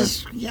 He's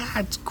just,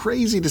 it's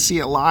crazy to see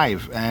it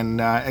live.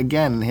 And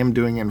again, him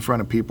doing it in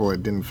front of people,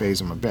 it didn't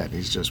faze him a bit.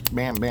 He's just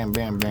bam, bam,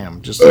 bam,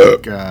 bam. Just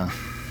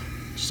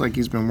like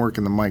he's been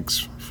working the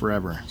mics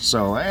forever.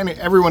 So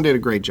everyone did a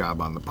great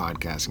job on the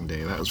podcasting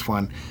day. That was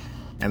fun.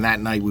 And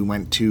that night we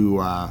went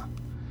to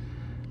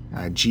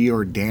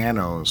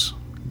Giordano's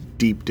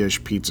deep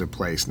dish pizza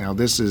place. Now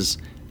this is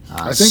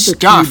I think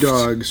stuffed. the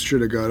Q-Dogs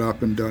should have got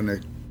up and done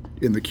it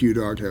in the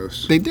Q-Dog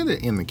house. They did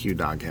it in the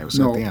Q-Dog house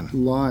No, at the end.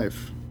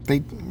 live. They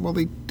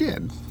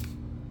did.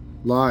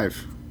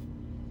 Live.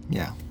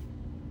 Yeah.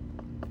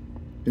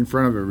 In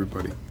front of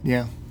everybody.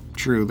 Yeah,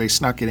 true. They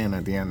snuck it in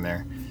at the end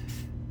there.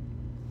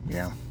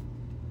 Yeah.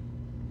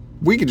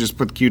 We could just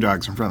put the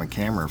Q-Dogs in front of the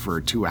camera for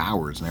 2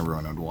 hours and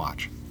everyone would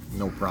watch.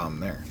 No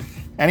problem there.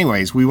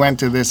 Anyways, we went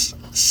to this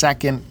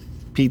second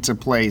pizza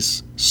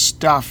place,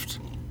 stuffed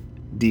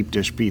deep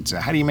dish pizza.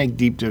 How do you make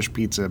deep dish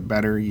pizza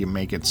better? You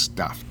make it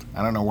stuffed.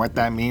 I don't know what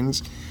that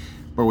means,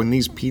 but when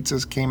these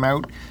pizzas came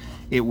out,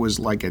 it was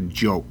like a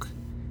joke.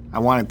 I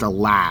wanted to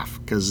laugh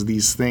because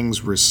these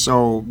things were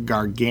so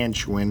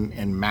gargantuan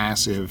and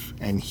massive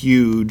and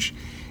huge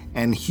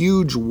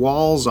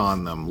walls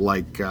on them,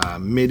 like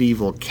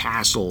medieval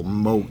castle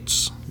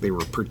moats. They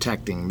were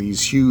protecting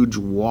these huge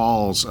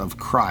walls of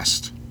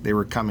crust. They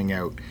were coming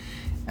out.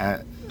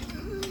 I've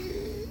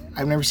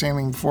never seen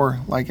anything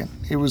before like it.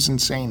 It was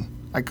insane.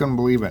 I couldn't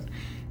believe it.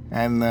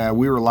 And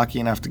we were lucky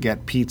enough to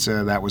get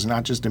pizza that was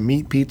not just a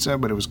meat pizza,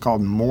 but it was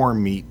called more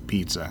meat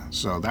pizza.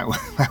 So that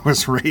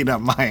was right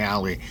up my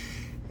alley.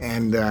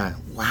 And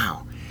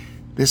wow,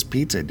 this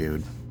pizza,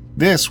 dude,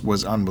 this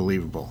was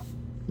unbelievable.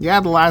 Yeah,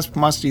 the last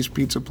Musty's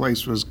pizza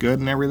place was good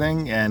and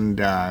everything, and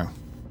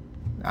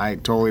I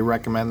totally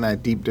recommend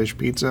that deep dish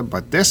pizza,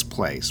 but this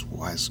place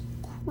was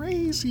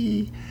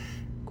crazy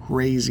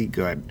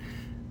good.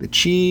 The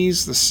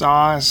cheese, the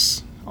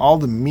sauce, all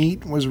the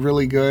meat was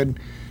really good.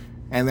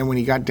 And then when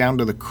you got down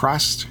to the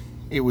crust,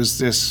 it was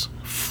this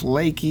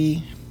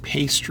flaky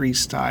pastry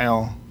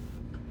style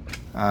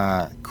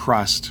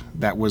crust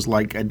that was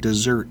like a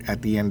dessert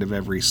at the end of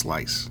every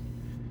slice.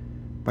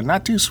 But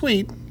not too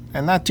sweet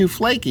and not too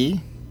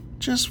flaky,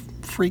 just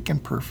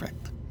freaking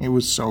perfect. It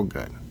was so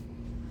good.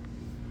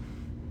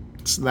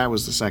 So that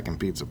was the second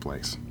pizza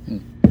place.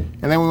 And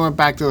then we went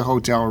back to the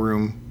hotel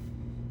room.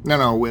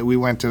 No, we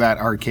went to that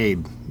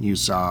arcade you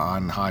saw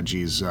on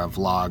Haji's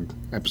vlog,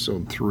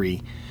 episode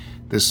 3.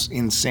 This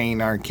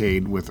insane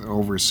arcade with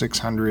over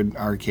 600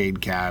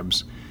 arcade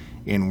cabs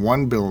in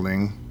one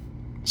building.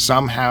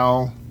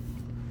 Somehow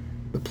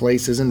the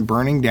place isn't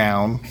burning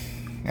down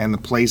and the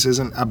place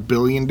isn't 1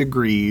 billion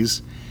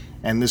degrees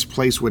and this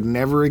place would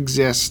never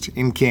exist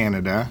in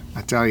Canada.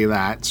 I tell you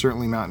that.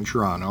 Certainly not in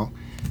Toronto.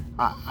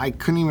 I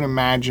couldn't even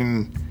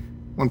imagine.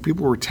 When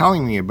people were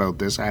telling me about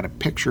this, I had a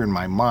picture in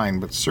my mind,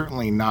 but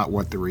certainly not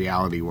what the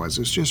reality was.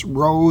 It's just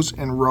rows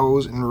and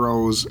rows and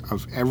rows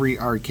of every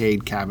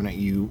arcade cabinet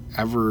you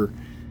ever,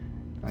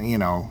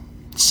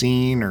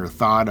 seen or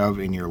thought of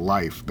in your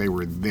life. They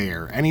were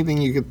there.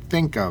 Anything you could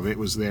think of, it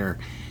was there.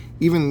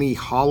 Even the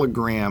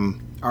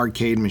hologram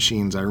arcade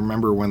machines, I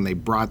remember when they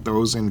brought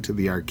those into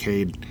the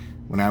arcade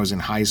when I was in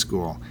high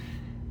school.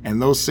 And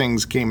those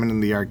things came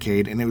into the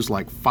arcade, and it was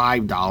like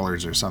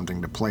 $5 or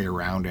something to play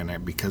around in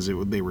it because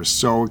they were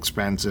so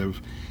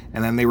expensive.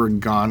 And then they were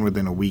gone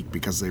within a week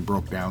because they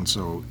broke down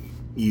so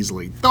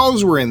easily.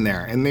 Those were in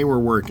there, and they were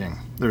working.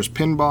 There's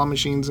pinball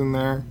machines in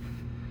there.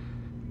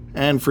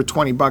 And for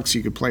 $20,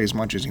 you could play as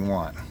much as you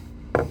want.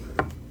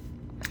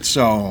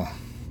 So,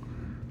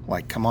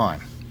 come on.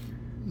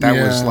 That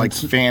was like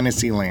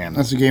Fantasyland.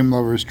 That's a game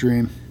lover's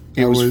dream.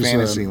 It was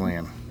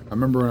Fantasyland. I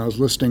remember when I was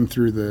listening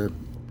through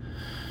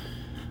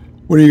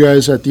what are you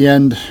guys at the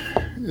end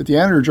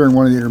or during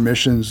one of the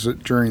intermissions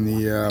during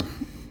the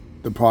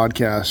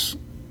podcast,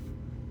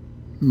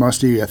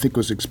 Musty, I think,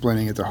 was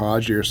explaining it to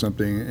Haji or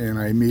something, and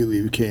I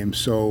immediately became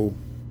so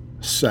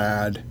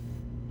sad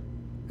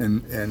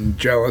and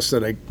jealous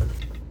that I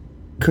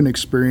couldn't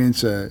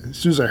experience as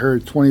soon as I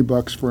heard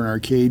 $20 for an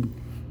arcade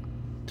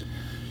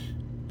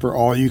for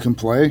all you can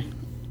play,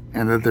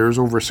 and that there's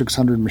over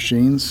 600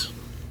 machines.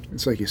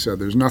 It's like you said,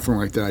 there's nothing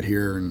like that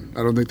here, and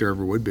I don't think there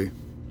ever would be.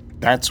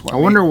 That's why. I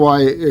wonder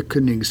why it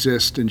couldn't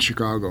exist in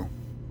Chicago.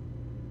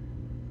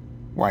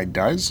 Why it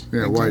does?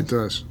 Yeah, why it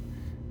does.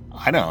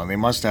 I don't know. They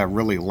must have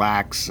really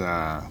lax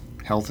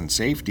health and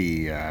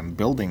safety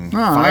building No,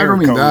 fire I don't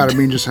mean code. that. I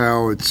mean just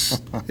how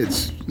it's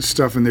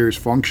stuff in there is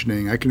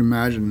functioning. I can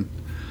imagine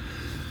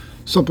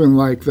something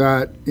like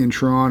that in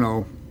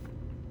Toronto,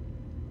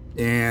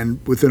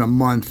 and within a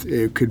month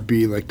it could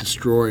be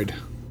destroyed,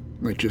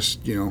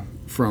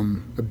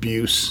 from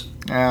abuse.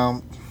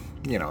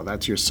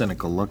 That's your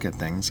cynical look at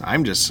things.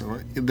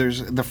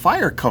 There's the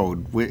fire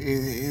code.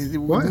 It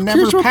What?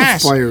 never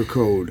passed. The fire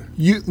code.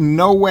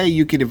 No way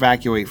you could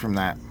evacuate from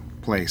that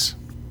place.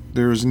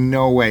 There's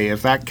no way.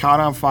 If that caught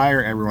on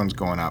fire, everyone's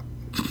going up.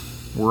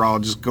 We're all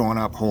just going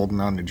up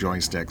holding on to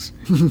joysticks.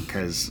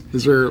 Because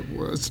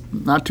it's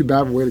not too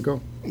bad of a way to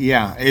go.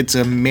 yeah, it's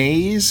a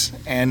maze,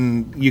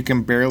 and you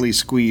can barely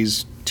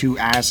squeeze two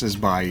asses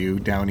by you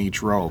down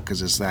each row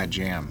because it's that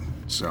jam.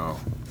 So,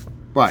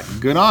 but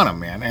good on them,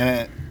 man.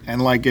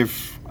 And like,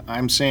 if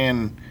I'm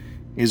saying,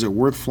 is it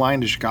worth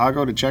flying to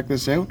Chicago to check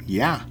this out?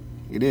 Yeah,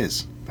 it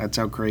is. That's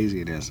how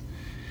crazy it is.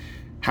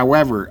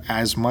 However,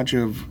 as much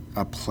of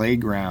a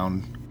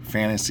playground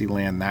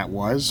Fantasyland that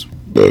was,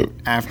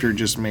 after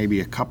just maybe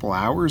a couple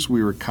hours,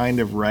 we were kind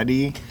of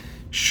ready.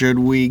 Should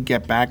we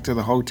get back to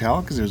the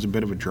hotel? Because it was a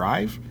bit of a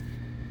drive.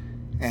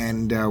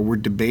 And we're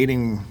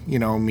debating,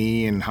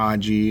 me and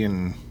Haji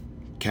and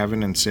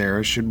Kevin and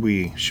Sarah, should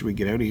we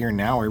get out of here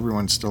now?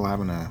 Everyone's still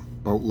having a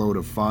boatload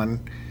of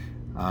fun.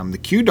 The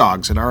Q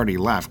Dogs had already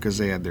left because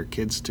they had their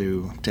kids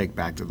to take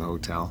back to the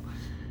hotel.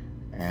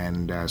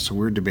 And so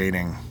we're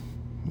debating,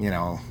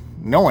 no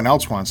one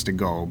else wants to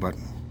go, but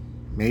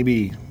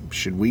maybe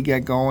should we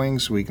get going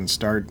so we can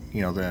start,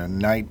 the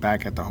night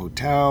back at the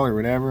hotel or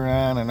whatever?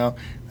 I don't know.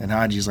 Then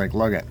Haji's like,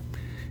 look it,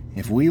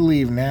 if we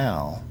leave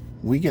now,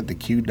 we get the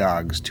Q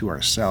Dogs to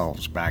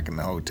ourselves back in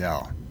the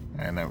hotel.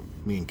 And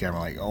me and Kevin are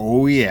like,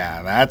 oh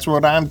yeah, that's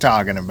what I'm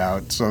talking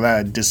about. So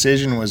that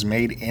decision was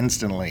made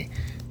instantly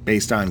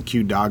based on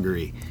Q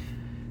Doggery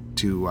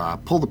to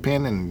pull the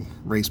pin and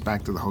race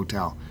back to the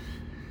hotel.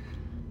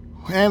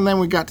 And then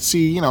we got to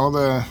see,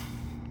 the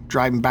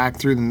driving back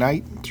through the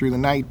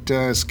night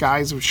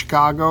skies of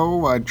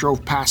Chicago.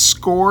 Drove past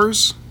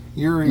Scores.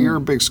 You're a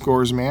big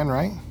Scores man,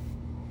 right?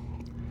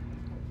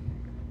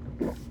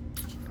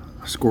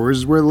 Scores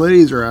is where the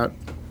ladies are at.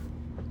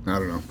 I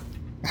don't know.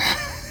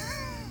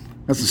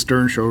 That's a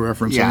Stern Show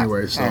reference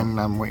anyway. So. And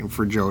I'm waiting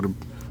for Joe to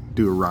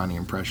do a Ronnie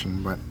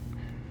impression, but...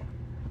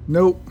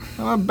 Nope.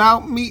 I'm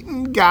about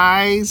meeting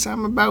guys.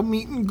 I'm about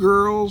meeting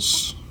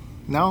girls.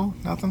 No?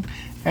 Nothing?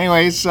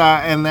 Anyways,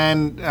 and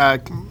then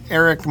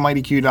Eric,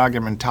 Mighty Q Dog,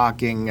 had been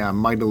talking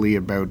mightily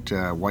about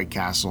White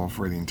Castle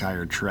for the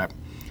entire trip.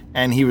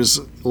 And he was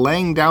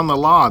laying down the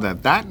law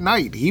that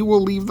night he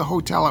will leave the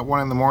hotel at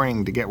 1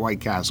 a.m. to get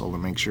White Castle to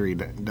make sure he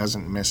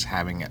doesn't miss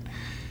having it.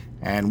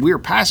 And we were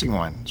passing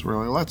one, so we're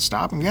like, let's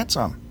stop and get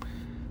some.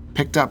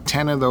 Picked up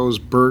 10 of those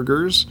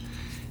burgers,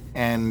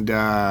 and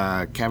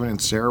Kevin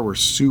and Sarah were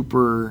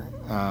super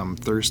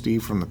thirsty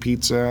from the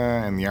pizza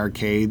and the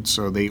arcade,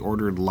 so they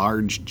ordered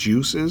large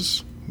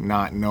juices,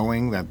 not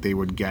knowing that they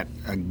would get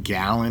a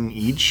gallon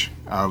each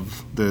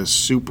of the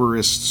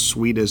superest,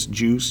 sweetest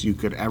juice you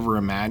could ever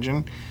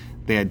imagine.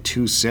 They had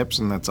 2 sips,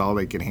 and that's all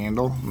they could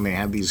handle. And they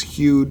had these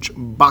huge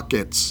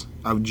buckets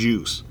of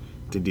juice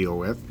to deal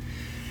with.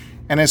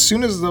 And as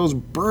soon as those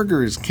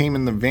burgers came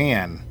in the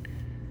van,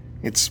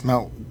 it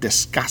smelled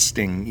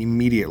disgusting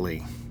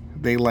immediately.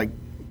 They,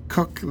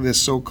 cook this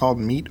so-called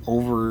meat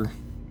over,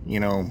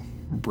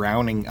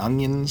 browning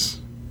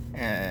onions.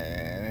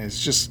 And it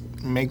just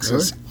makes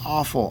this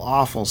awful,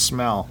 awful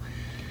smell.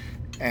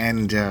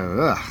 And,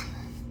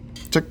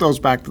 took those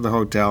back to the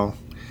hotel.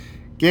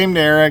 Gave them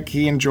to Eric.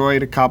 He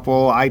enjoyed a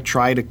couple. I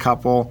tried a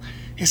couple.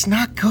 It's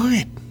not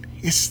good.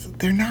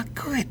 They're not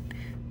good.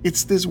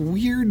 It's this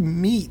weird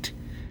meat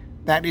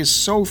that is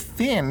so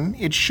thin,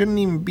 it shouldn't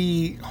even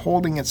be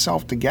holding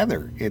itself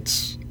together.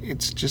 It's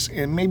just,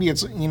 and maybe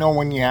it's,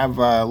 when you have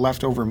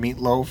leftover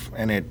meatloaf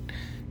and it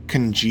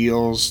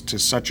congeals to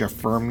such a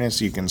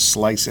firmness you can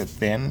slice it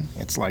thin.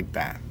 It's like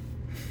that.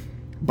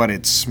 But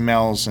it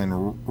smells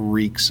and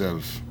reeks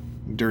of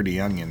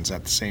dirty onions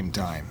at the same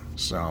time.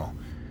 So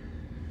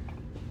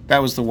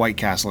that was the White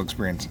Castle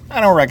experience.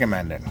 I don't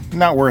recommend it.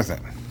 Not worth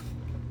it.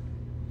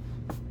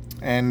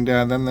 And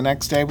then the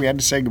next day we had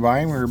to say goodbye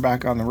and we were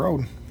back on the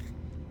road.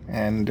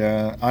 And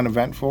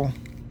uneventful.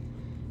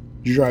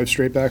 Did you drive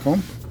straight back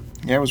home?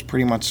 Yeah, it was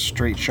pretty much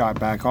straight shot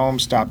back home.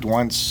 Stopped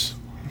once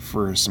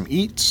for some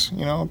eats,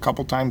 a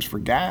couple times for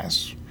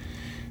gas.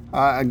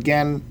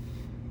 Again,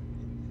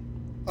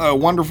 a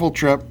wonderful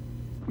trip.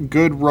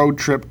 Good road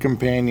trip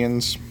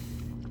companions.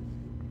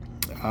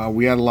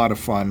 We had a lot of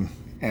fun.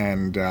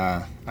 And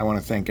I want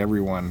to thank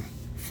everyone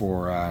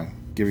for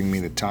giving me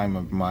the time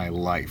of my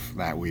life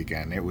that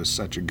weekend. It was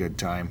such a good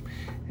time.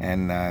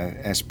 And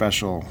a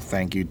special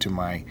thank you to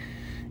my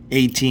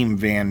A-Team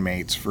van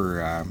mates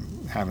for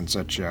having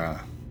such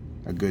a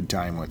good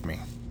time with me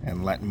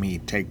and letting me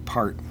take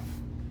part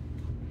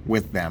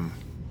with them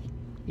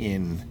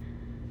in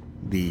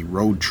the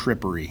road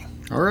trippery.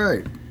 All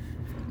right.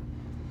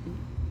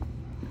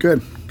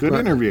 Good. Good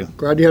interview.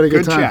 Glad you had a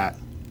good time. Chat.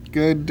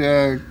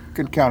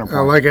 Good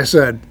counterpoint. Like I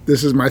said,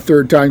 this is my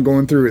 3rd time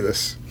going through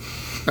this.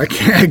 I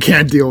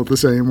can't deal with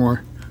this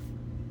anymore.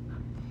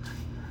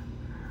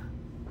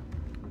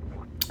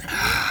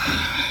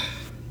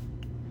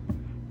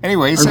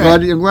 Anyways,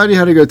 I'm glad you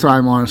had a good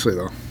time, honestly,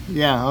 though.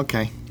 Yeah,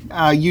 okay.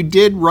 You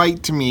did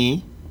write to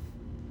me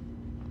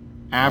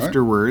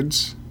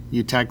afterwards. What?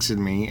 You texted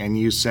me and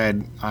you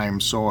said, I am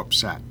so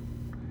upset.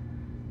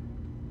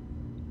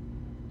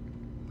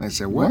 I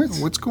said, what?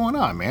 What's going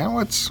on, man?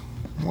 What's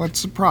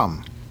the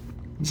problem?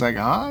 It's like,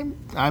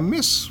 I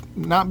miss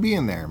not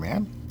being there,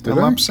 man. I'm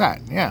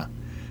upset, yeah.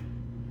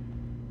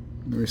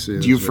 Let me see.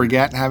 Do you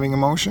forget having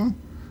emotion?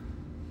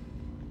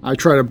 I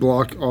try to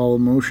block all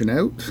emotion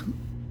out.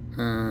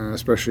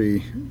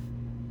 Especially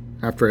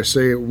after I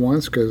say it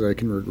once because I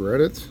can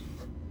regret it.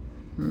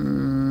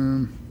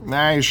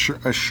 I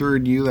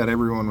assured you that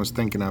everyone was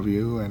thinking of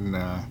you, and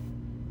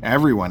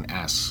everyone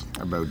asks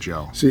about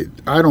Joe. See,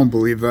 I don't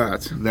believe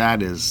that.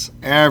 That is,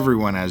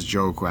 everyone has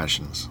Joe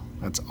questions.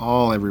 That's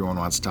all everyone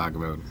wants to talk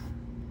about.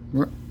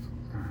 What?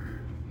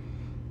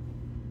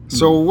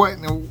 So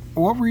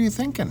what were you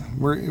thinking?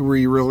 Were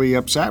you really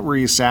upset? Were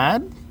you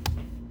sad?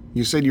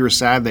 You said you were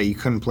sad that you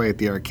couldn't play at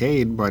the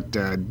arcade, but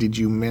did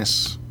you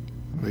miss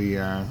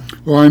the...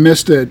 Well, I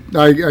missed it.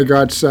 I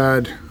got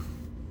sad,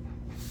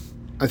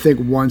 I think,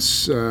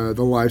 once the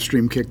live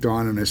stream kicked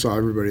on and I saw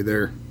everybody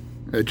there.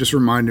 It just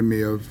reminded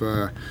me of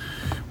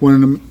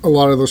when a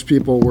lot of those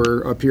people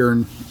were up here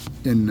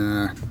in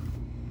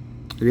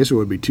I guess it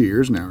would be 2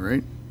 years now,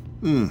 right?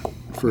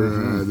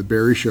 For the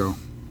Barrie Show.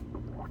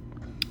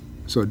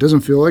 So it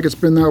doesn't feel like it's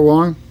been that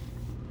long.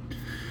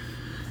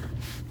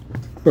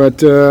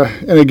 But,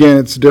 and again,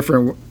 it's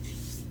different.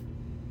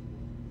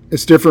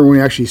 It's different when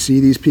you actually see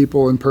these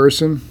people in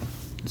person.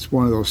 It's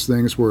one of those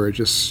things where it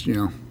just,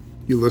 you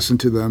listen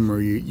to them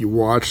or you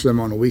watch them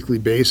on a weekly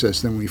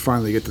basis. Then when you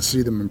finally get to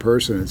see them in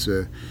person,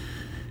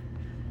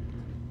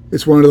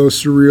 it's one of those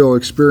surreal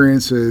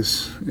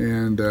experiences.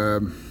 And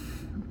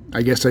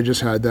I guess I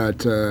just had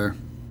that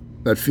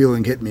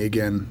feeling hit me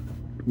again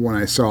when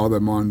I saw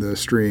them on the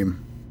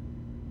stream.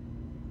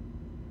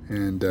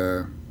 And,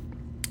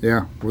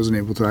 wasn't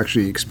able to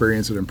actually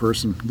experience it in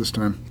person this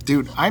time.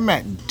 Dude, I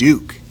met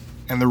Duke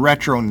and the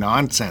Retro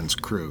Nonsense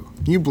crew.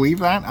 Can you believe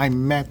that? I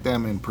met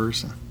them in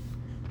person.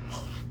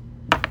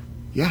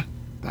 Yeah,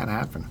 that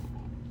happened.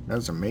 That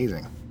was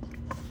amazing.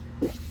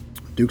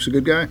 Duke's a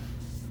good guy.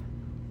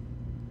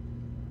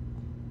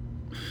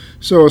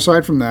 So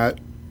aside from that,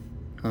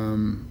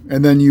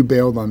 and then you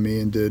bailed on me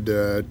and did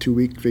a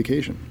 2-week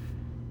vacation.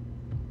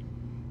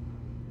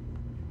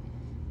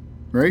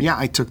 Right? Yeah,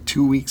 I took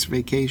 2 weeks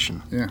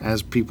vacation, Yeah.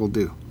 as people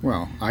do.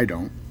 Well, I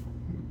don't,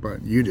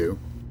 but you do.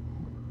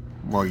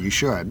 Well, you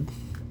should.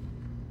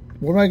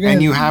 What am I going?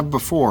 And you have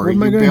before. What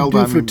am I You going bailed to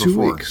do on for me 2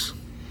 before. weeks?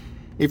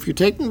 If you're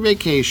taking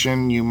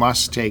vacation, you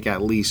must take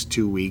at least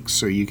 2 weeks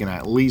so you can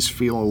at least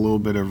feel a little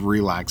bit of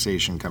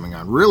relaxation coming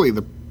on. Really,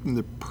 the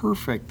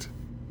perfect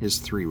is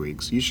 3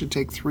 weeks. You should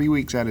take 3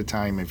 weeks at a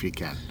time if you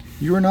can.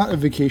 You are not a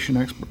vacation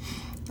expert.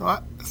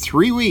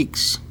 3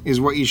 weeks is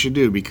what you should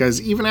do,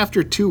 because even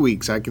after 2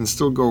 weeks, I can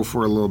still go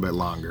for a little bit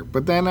longer.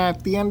 But then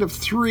at the end of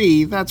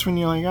 3, that's when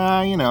you're like,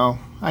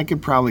 I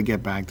could probably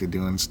get back to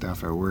doing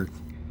stuff at work.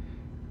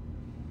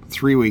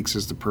 3 weeks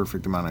is the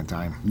perfect amount of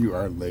time. You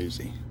are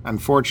lazy.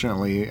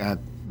 Unfortunately, at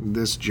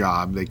this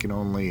job, they can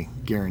only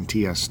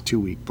guarantee us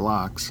 2-week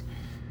blocks,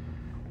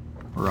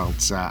 or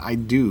else I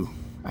do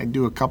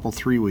a couple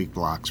 3-week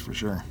blocks for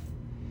sure.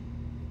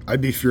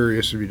 I'd be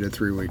furious if you did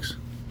 3 weeks.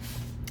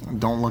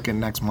 Don't look at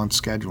next month's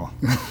schedule.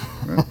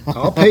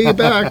 I'll pay you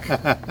back.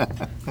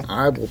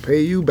 I will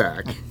pay you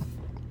back.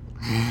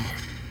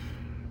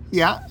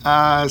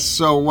 Yeah,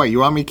 so what, you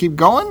want me to keep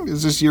going?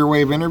 Is this your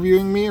way of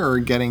interviewing me or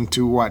getting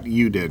to what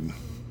you did?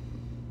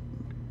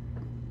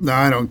 No,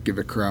 I don't give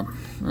a crap.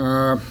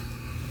 All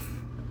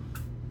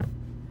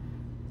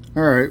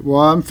right,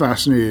 well, I'm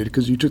fascinated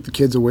because you took the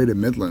kids away to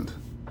Midland.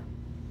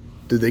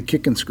 Did they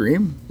kick and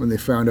scream when they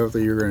found out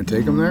that you were going to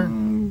take them there?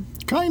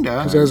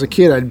 Kinda. Because as a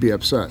kid, I'd be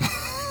upset.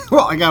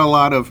 Well, I got a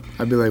lot of...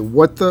 I'd be like,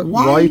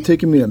 why are you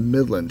taking me to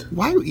Midland?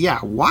 Why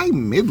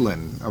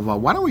Midland?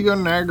 Why don't we go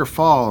to Niagara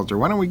Falls? Or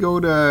why don't we go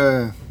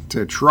to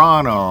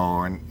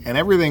Toronto? And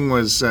everything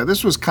was...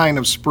 this was kind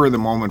of spur of the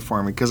moment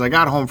for me, because I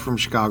got home from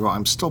Chicago.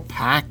 I'm still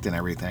packed and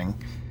everything.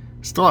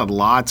 Still had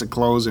lots of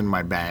clothes in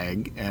my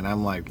bag. And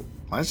I'm like,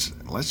 let's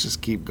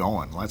just keep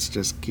going. Let's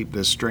just keep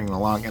this stringing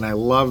along. And I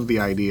love the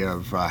idea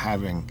of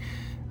having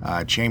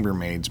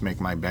chambermaids make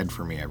my bed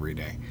for me every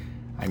day.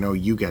 I know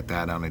you get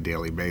that on a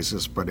daily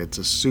basis, but it's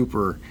a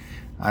super...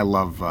 I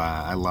love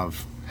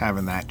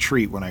having that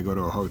treat when I go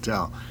to a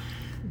hotel.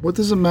 What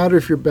does it matter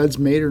if your bed's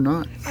made or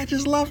not? I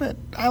just love it.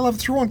 I love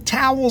throwing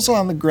towels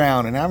on the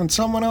ground and having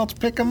someone else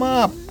pick them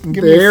up and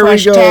give me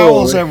fresh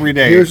towels every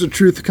day. Here's the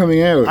truth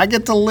coming out. I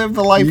get to live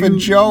the life of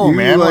Joe,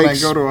 man, when I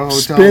go to a hotel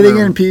spitting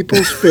room. in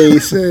people's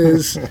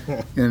faces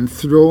and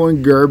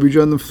throwing garbage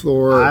on the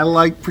floor. I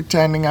like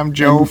pretending I'm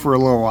Joe for a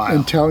little while.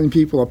 And telling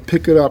people to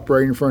pick it up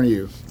right in front of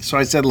you. So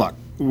I said, look,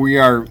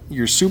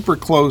 you're super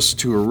close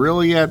to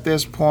Orillia at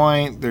this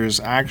point. There's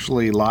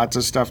actually lots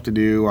of stuff to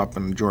do up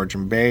in the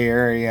Georgian Bay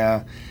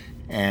area.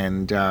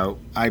 And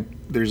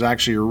there's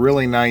actually a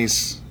really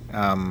nice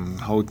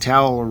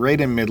hotel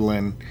right in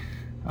Midland.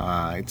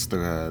 It's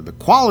the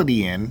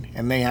Quality Inn,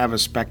 and they have a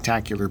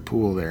spectacular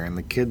pool there. And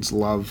the kids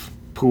love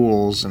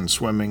pools and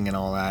swimming and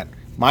all that.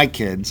 My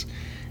kids.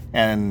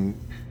 And,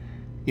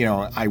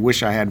 I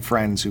wish I had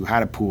friends who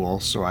had a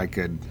pool so I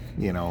could,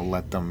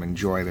 let them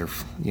enjoy their,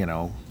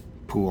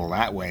 pool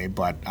that way.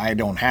 But I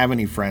don't have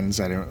any friends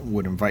that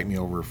would invite me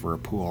over for a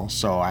pool,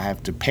 so I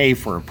have to pay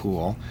for a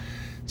pool.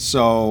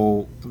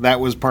 So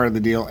that was part of the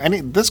deal.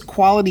 And this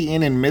Quality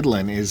Inn in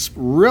Midland is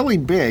really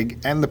big,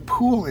 and the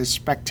pool is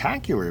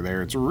spectacular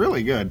there. It's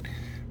really good.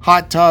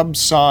 Hot tub,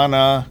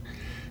 sauna,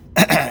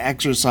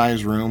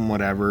 exercise room,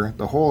 whatever.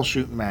 The whole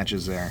shooting match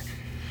is there.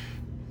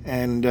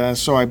 And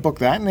so I booked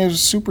that, and it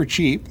was super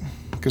cheap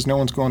because no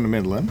one's going to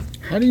Midland.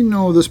 How do you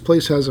know this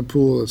place has a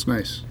pool that's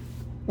nice?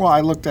 Well,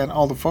 I looked at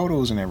all the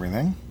photos and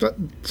everything.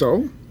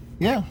 So?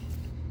 Yeah.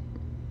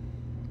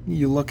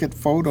 You look at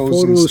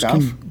photos and Photos stuff.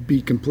 can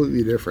be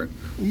completely different.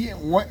 Yeah,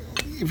 what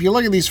if you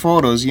look at these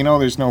photos, you know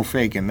there's no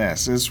fake in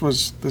this. This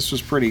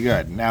was pretty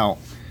good. Now,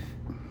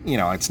 you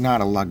know, it's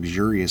not a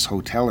luxurious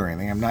hotel or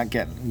anything.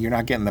 You're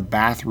not getting the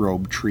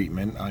bathrobe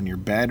treatment on your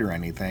bed or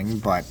anything,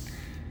 but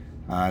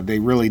they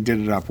really did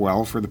it up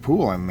well for the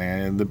pool, and they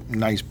had the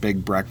nice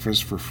big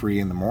breakfast for free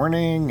in the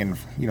morning, and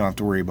you don't have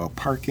to worry about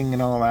parking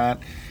and all that.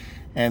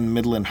 And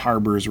Midland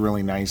Harbor is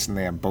really nice, and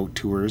they have boat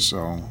tours,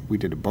 so we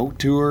did a boat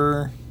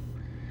tour,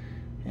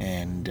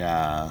 and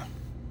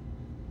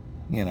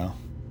you know,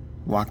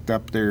 walked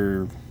up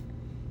there.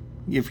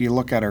 If you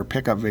look at our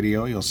pickup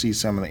video, you'll see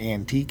some of the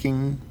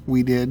antiquing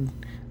we did.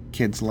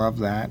 Kids love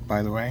that,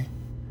 by the way.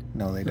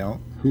 No, they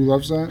don't. Who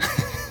loves that?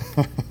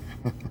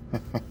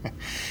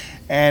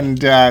 And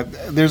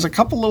there's a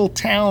couple little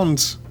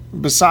towns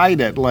beside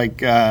it.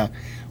 Like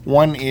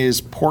one is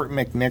Port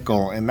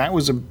McNicoll, and that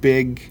was a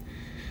big.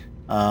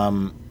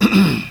 Port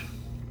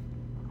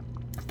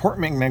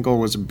McNicoll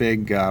was a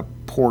big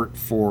port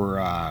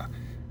for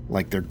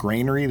like their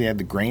granary. They had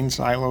the grain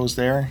silos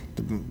there,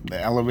 the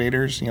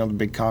elevators. You know, the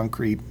big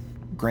concrete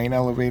grain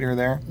elevator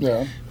there.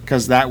 Yeah.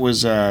 Because that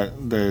was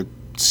the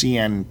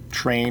CN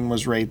train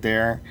was right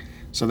there.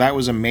 So that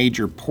was a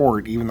major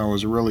port, even though it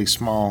was a really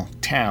small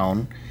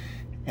town.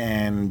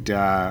 And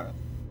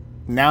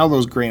now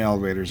those grain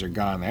elevators are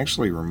gone. They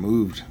actually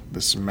removed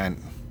the cement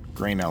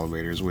grain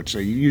elevators, which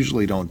they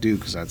usually don't do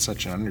because that's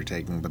such an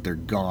undertaking, but they're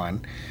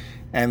gone.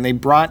 And they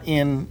brought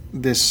in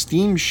this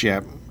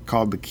steamship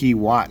called the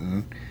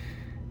Keewatin.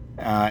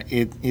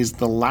 It is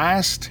the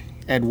last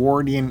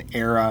Edwardian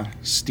era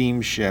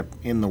steamship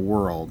in the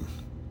world.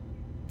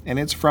 And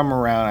it's from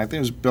around, I think it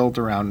was built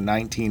around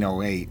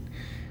 1908.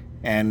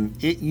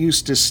 And it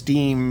used to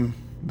steam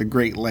the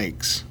Great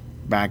Lakes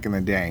back in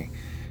the day.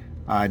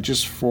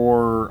 Just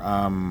for,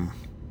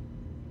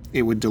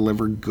 it would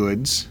deliver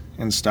goods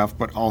and stuff,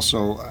 but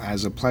also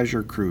as a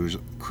pleasure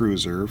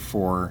cruiser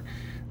for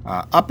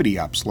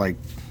uppity-ups, like,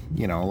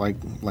 you know,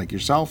 like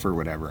yourself or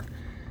whatever.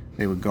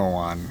 They would go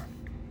on.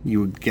 You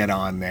would get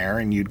on there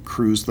and you'd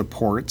cruise the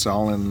ports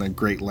all in the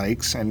Great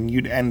Lakes, and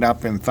you'd end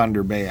up in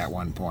Thunder Bay at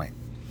one point.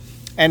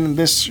 And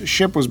this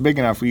ship was big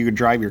enough where you could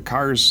drive your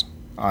cars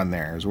on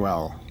there as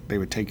well. They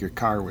would take your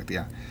car with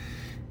you.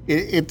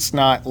 It's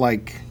not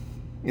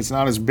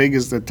as big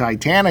as the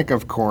Titanic,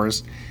 of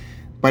course,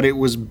 but it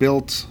was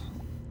built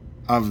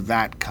of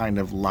that kind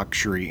of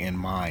luxury in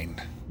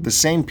mind. The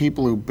same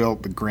people who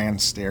built the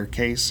grand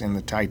staircase in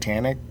the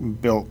Titanic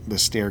built the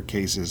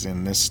staircases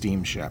in this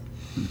steamship.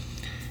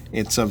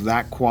 It's of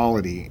that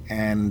quality,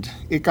 and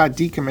it got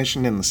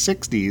decommissioned in the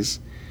 60s,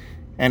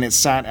 and it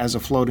sat as a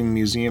floating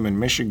museum in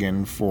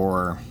Michigan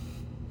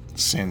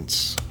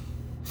since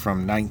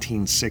from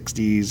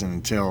 1960s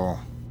until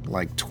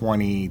like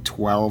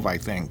 2012, I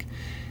think.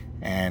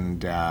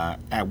 And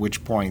at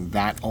which point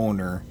that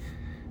owner,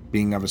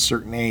 being of a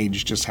certain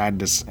age, just had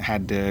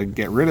to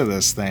get rid of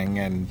this thing,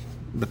 and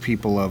the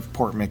people of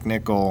Port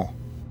McNicoll,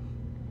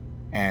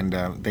 and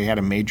they had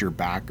a major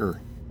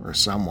backer or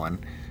someone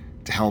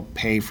to help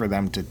pay for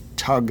them to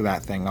tug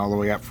that thing all the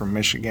way up from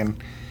Michigan,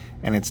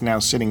 and it's now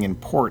sitting in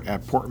port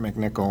at Port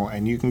McNicoll,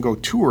 and you can go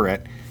tour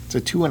it. It's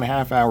a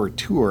 2.5-hour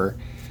tour,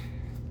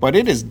 but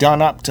it is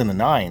done up to the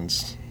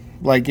nines.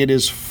 Like, it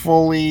is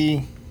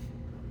fully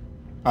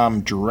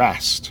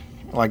dressed.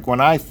 Like, when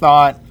I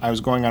thought I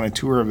was going on a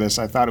tour of this,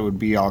 I thought it would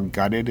be all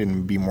gutted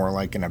and be more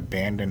like an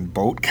abandoned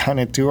boat kind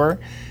of tour,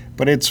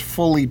 but it's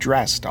fully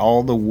dressed.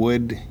 All the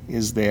wood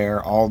is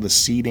there, all the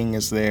seating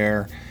is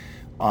there.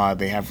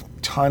 They have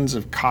tons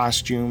of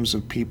costumes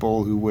of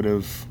people who would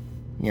have,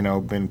 you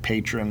know, been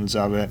patrons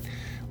of it.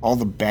 All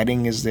the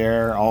bedding is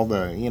there. All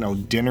the, you know,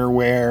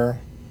 dinnerware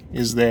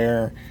is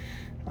there.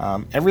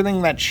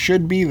 Everything that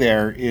should be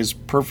there is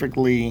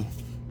perfectly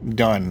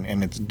done,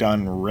 and it's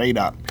done right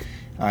up.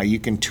 You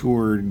can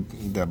tour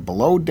the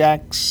below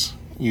decks.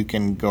 You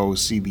can go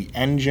see the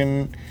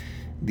engine,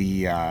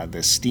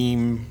 the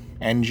steam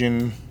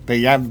engine.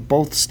 They have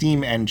both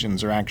steam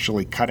engines are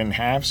actually cut in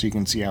half, so you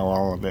can see how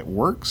all of it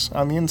works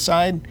on the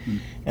inside.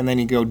 And then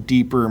you go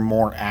deeper,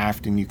 more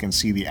aft, and you can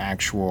see the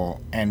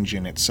actual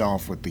engine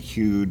itself with the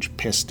huge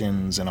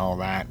pistons and all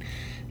that.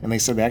 And they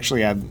said they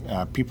actually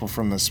had people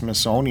from the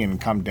Smithsonian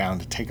come down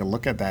to take a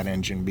look at that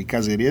engine,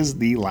 because it is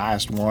the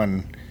last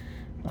one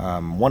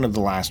of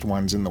the last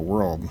ones in the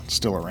world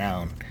still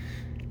around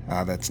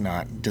that's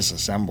not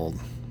disassembled.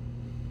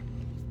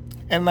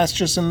 And that's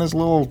just in this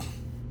little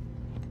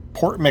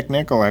Port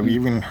McNicoll. Have you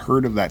even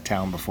heard of that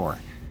town before?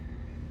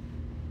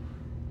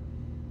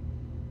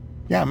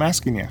 Yeah, I'm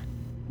asking you.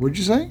 What'd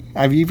you say?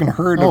 Have you even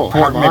heard of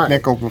Port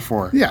McNicoll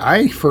before? Yeah,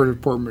 I've heard of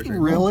Port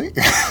McNicoll. Really?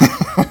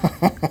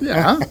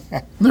 Yeah.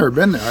 Never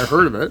been there. I've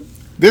heard of it.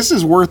 This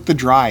is worth the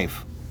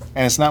drive.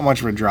 And it's not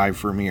much of a drive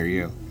for me or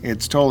you.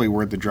 It's totally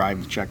worth the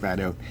drive to check that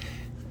out.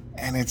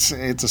 And it's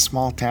a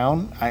small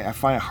town. I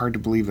find it hard to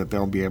believe that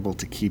they'll be able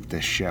to keep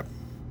this ship,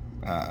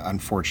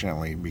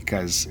 unfortunately,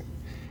 because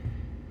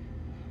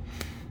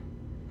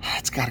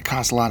it's got to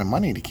cost a lot of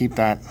money to keep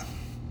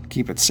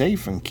it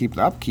safe and keep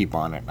the upkeep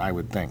on it, I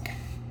would think.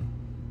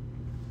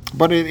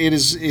 But it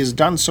is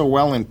done so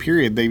well in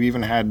period. They've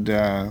even had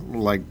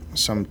like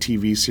some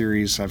TV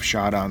series have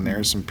shot on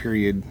there. Some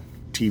period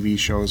TV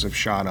shows have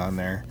shot on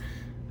there.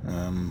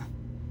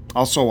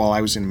 Also, while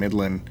I was in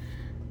Midland,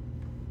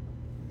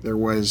 there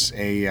was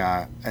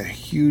a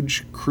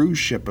huge cruise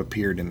ship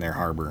appeared in their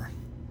harbor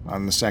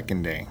on the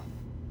second day.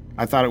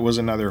 I thought it was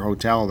another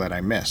hotel that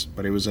I missed,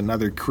 but it was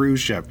another cruise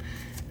ship.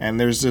 And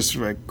there's this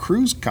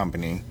cruise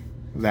company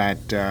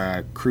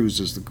that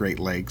cruises the Great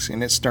Lakes,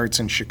 and it starts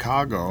in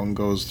Chicago and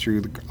goes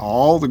through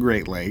all the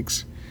Great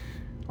Lakes,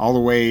 all the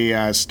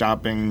way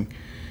stopping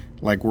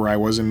like where I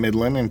was in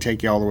Midland and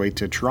take you all the way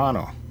to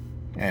Toronto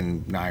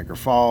and Niagara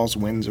Falls,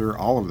 Windsor,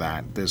 all of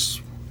that.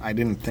 I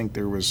didn't think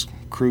there was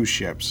cruise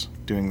ships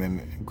doing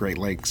the Great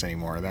Lakes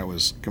anymore. That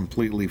was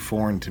completely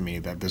foreign to me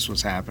that this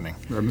was happening.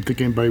 I don't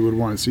think anybody would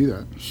want to see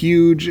that.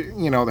 Huge,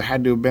 there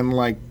had to have been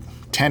like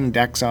 10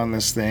 decks on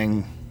this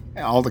thing.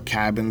 All the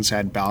cabins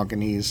had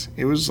balconies.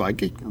 It was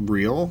like a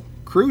real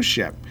cruise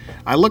ship.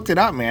 I looked it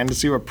up, man, to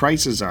see what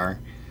prices are.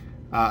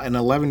 An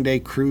 11-day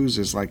cruise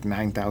is like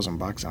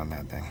 $9,000 on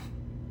that thing.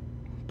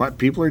 But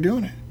people are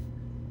doing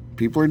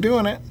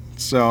it.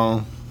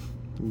 So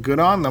good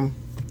on them.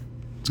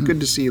 It's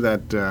good to see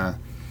that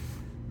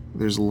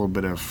there's a little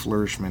bit of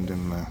flourishment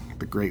in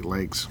the Great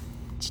Lakes.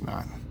 It's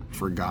not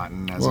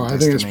forgotten as a destination. Well, I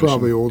think it's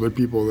probably older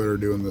people that are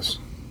doing this.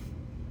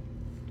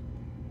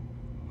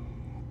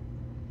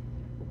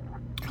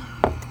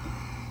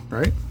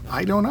 Right?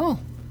 I don't know.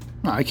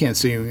 I can't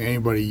see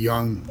anybody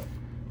young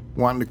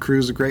wanting to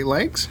cruise the Great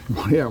Lakes.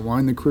 Yeah,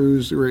 wanting to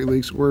cruise the Great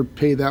Lakes or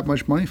pay that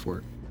much money for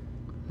it.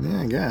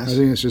 Yeah, I guess. I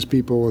think it's just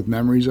people with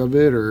memories of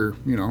it, or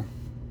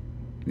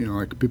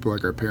like people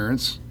like our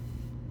parents,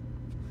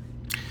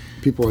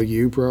 people like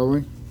you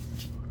probably.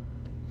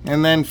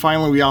 And then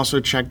finally, we also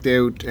checked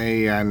out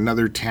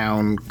another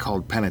town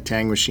called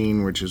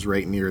Penetanguishene, which is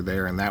right near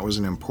there, and that was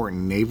an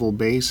important naval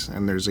base.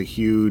 And there's a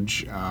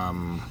huge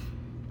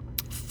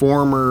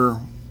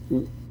former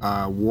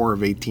War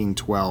of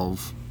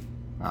 1812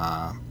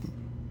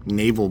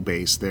 naval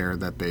base there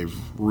that they've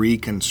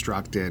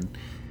reconstructed,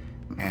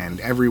 and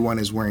everyone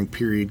is wearing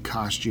period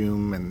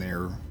costume, and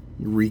they're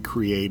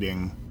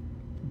recreating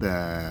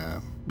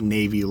the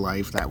Navy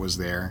life that was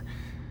there,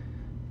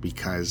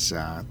 because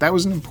that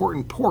was an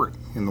important port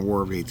in the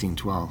War of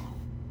 1812.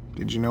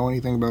 Did you know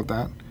anything about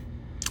that?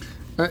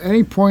 At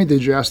any point,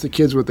 did you ask the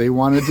kids what they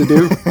wanted to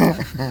do?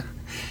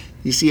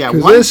 You see,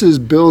 this is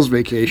Bill's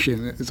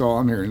vacation. It's all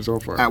I'm hearing so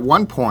far. At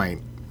one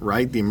point,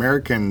 right, the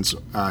Americans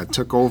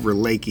took over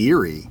Lake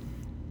Erie,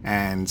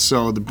 and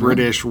so the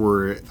British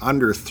were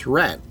under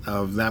threat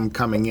of them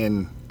coming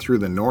in through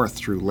the north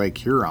through Lake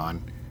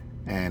Huron,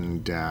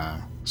 and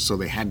so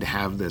they had to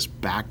have this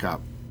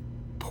backup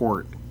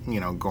port,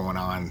 going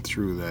on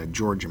through the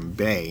Georgian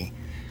Bay.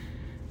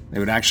 They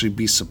would actually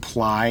be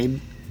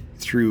supplied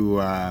through...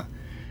 I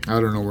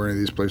don't know where any of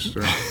these places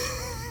are.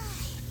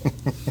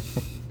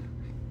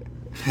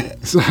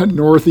 Is that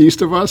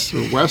northeast of us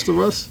or west of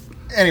us?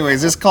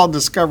 Anyways, it's called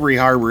Discovery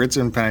Harbor. It's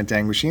in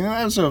Penetanguishene.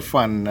 That was a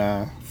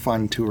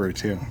fun tour,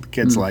 too. The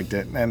kids liked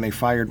it. And they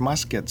fired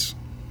muskets.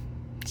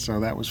 So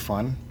that was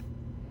fun.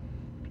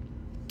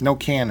 No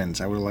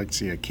cannons. I would like to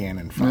see a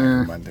cannon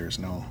fire, but there's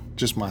no...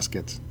 Just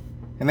muskets.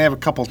 And they have a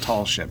couple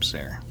tall ships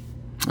there.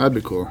 That'd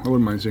be cool. I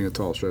wouldn't mind seeing a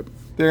tall ship.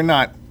 They're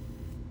not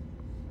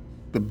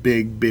the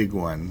big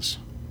ones,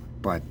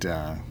 but...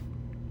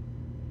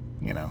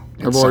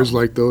 I've always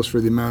liked those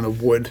for the amount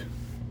of wood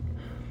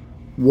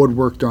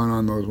work done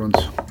on those ones.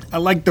 I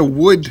like the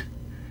wood,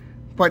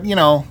 but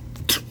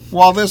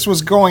while this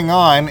was going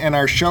on and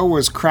our show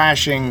was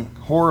crashing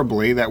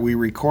horribly that we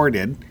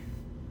recorded,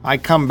 I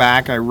come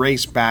back, I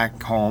race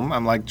back home.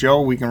 I'm like,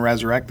 Joe, we can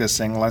resurrect this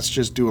thing. Let's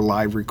just do a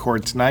live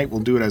record tonight.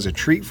 We'll do it as a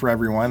treat for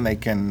everyone. They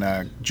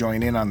can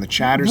join in on the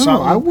chat or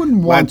something. I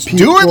wouldn't want Let's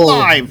do it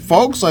live,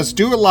 folks. Let's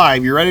do it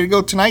live. You ready to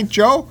go tonight,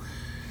 Joe?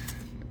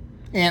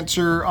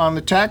 Answer on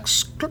the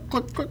text. Click,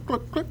 click, click,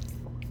 click, click.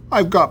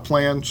 I've got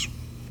plans.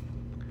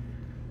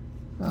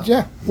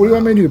 Yeah. What do you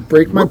want me to do?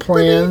 Break my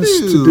plans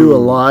to do a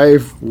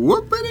live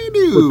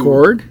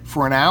record?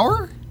 For an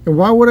hour? And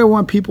why would I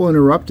want people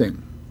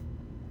interrupting?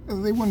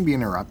 They wouldn't be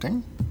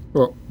interrupting.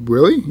 Well,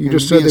 really? You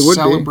just said they would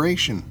be.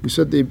 Celebration. You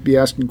said they'd be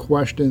asking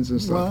questions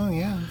and stuff. Well,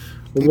 yeah.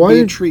 Well,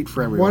 It'd be a treat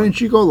for everyone. Why didn't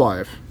you go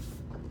live?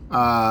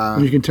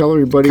 You can tell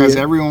everybody... Because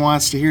everyone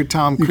wants to hear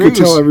Tom Cruise. You can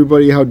tell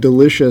everybody how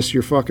delicious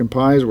your fucking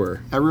pies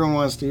were. Everyone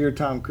wants to hear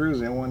Tom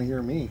Cruise. They don't want to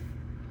hear me.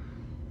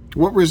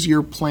 What was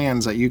your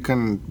plans that you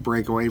couldn't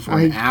break away for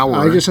an hour?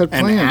 I just had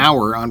plans. An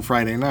hour on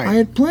Friday night. I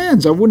had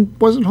plans. I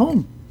wasn't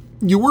home.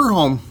 You were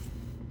home.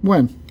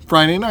 When?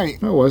 Friday night.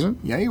 I wasn't.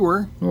 Yeah, you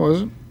were. I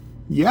wasn't.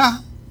 Yeah.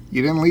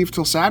 You didn't leave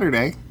till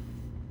Saturday.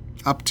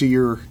 Up to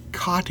your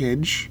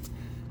cottage.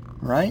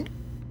 right?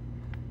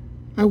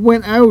 I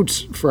went out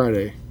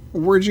Friday.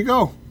 Where'd you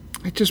go?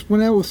 I just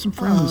went out with some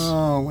friends.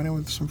 Oh, went out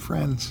with some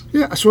friends.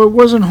 Yeah, so I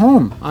wasn't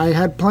home. I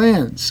had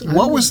plans.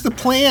 What was the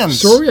plans?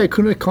 Sorry I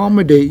couldn't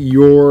accommodate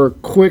your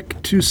quick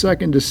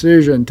 2-second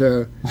decision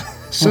to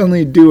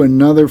suddenly do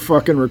another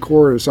fucking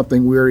record of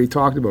something we already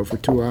talked about for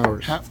 2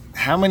 hours.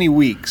 How many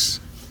weeks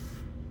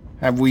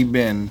have we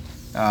been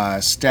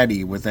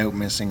steady without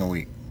missing a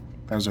week?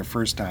 That was our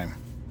first time.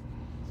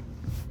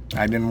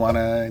 I didn't want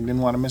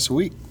to miss a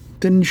week.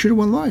 Then you should have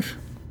went live.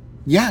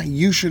 Yeah,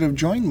 you should have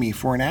joined me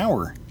for an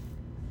hour.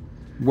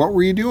 What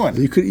were you doing?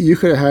 You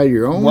could have had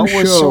your own show. What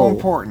was so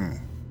important?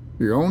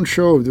 Your own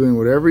show of doing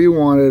whatever you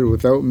wanted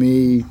without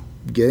me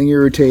getting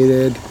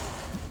irritated.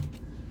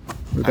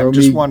 I'm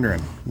just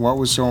wondering, what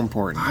was so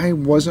important? I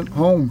wasn't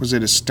home. Was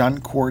it a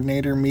stunt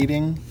coordinator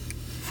meeting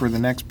for the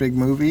next big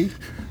movie?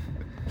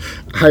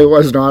 I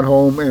was not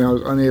home, and I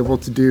was unable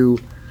to do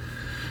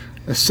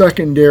a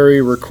secondary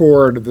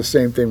record of the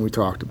same thing we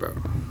talked about,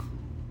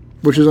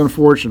 which is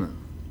unfortunate.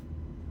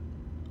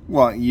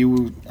 Well,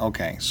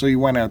 so you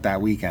went out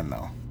that weekend,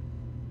 though,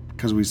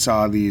 because we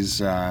saw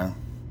these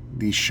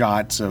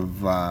shots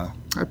of... I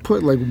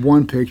put like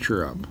one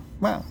picture up.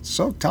 Well,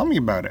 so tell me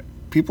about it.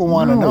 People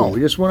want to know. We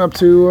just went up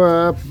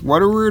to...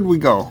 Where'd we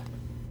go?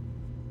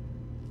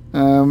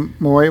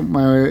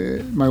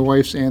 My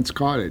wife's aunt's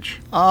cottage.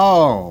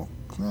 Oh,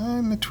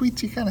 in the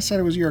tweets you kind of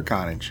said it was your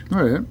cottage.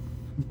 I didn't.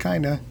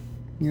 Kind of.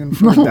 You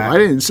inferred that. I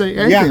didn't say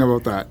anything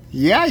about that.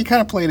 Yeah, you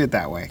kind of played it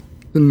that way.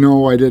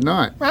 No, I did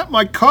not. At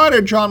my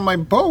cottage on my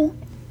boat.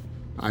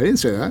 I didn't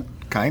say that.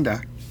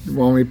 Kinda. You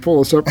want me to pull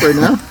this up right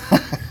now?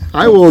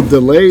 I will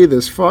delay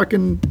this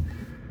fucking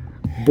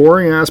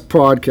boring-ass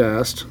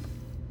podcast.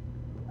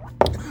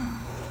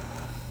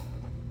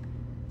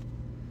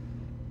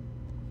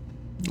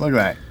 Look at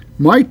that.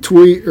 My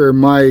tweet, or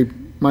my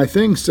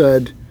thing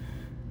said...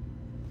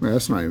 Well,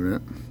 that's not even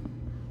it.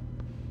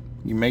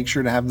 You make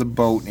sure to have the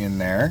boat in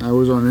there. I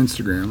was on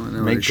Instagram. I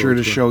know make sure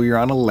to show you're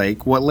on a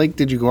lake. What lake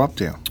did you go up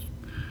to?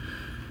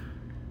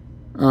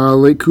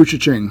 Lake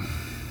Couchiching,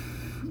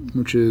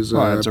 which is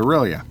it's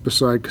Orillia.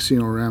 Beside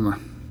Casino Rama.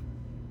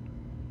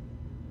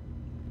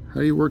 How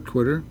do you work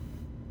Twitter?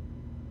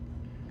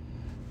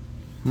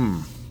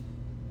 How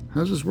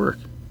does this work?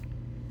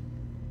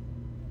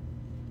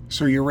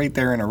 So you're right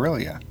there in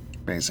Orillia,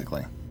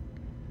 basically.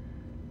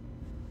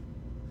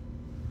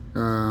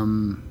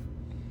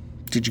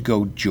 Did you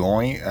go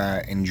enjoy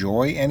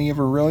any of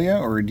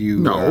Orillia, or do you...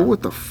 No,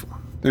 what the fuck?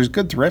 There's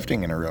good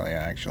thrifting in Orillia,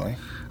 actually.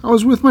 I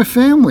was with my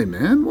family,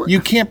 man. What? You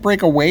can't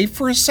break away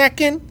for a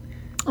second?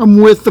 I'm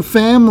with the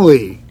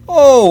family.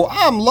 Oh,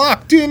 I'm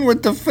locked in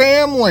with the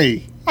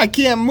family. I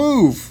can't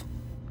move.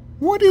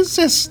 What is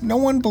this? No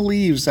one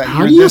believes that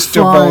you're this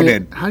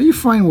devoted. How do you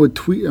find what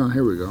tweet... Oh,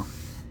 here we go.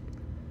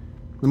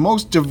 The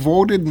most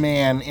devoted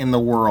man in the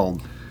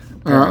world,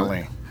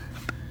 apparently.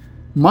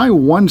 My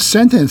one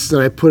sentence that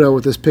I put out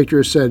with this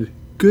picture said,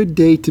 "Good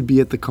day to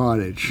be at the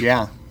cottage."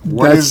 Yeah.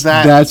 What is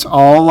that? That's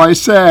all I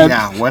said.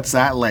 Yeah, what's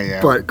that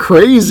layout? But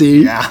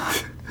crazy. Yeah.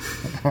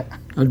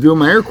 I'm doing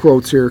my air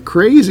quotes here.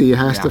 Crazy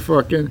has to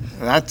fucking...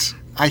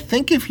 I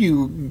think if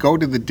you go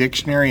to the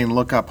dictionary and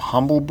look up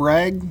humble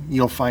brag,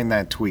 you'll find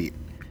that tweet.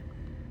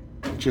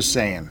 Just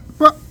saying.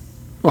 Well,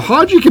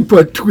 Haji can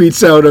put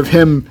tweets out of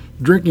him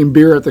drinking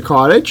beer at the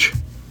cottage.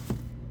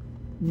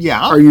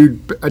 Yeah. Are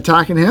you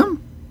attacking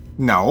him?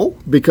 No.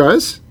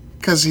 Because?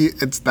 Because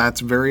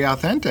that's very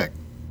authentic.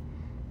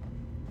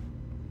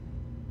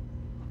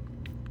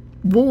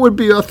 What would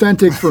be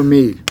authentic for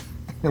me?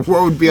 What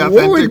would be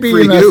authentic what would be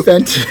for an you?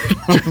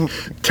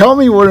 Authentic? Tell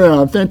me what an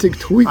authentic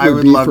tweet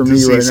would be for me right now. I would love to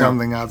see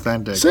something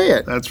authentic. Say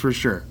it. That's for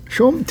sure.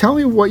 Tell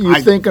me what you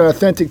think an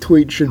authentic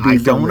tweet should be. I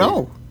don't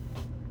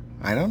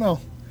know.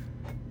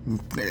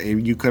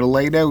 You could have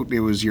laid out it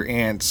was your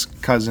aunt's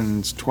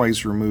cousin's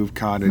twice removed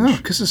cottage. No,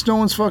 because it's no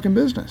one's fucking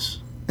business.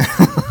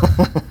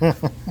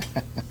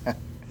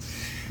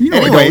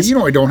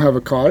 I don't have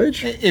a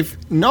cottage.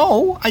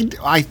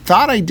 I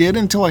thought I did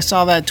until I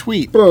saw that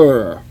tweet.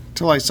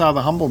 Until I saw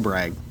the humble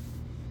brag.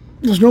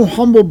 There's no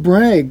humble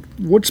brag.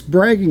 What's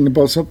bragging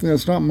about something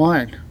that's not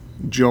mine?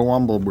 Joe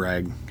Humble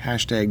brag.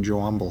 Hashtag Joe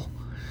Humble.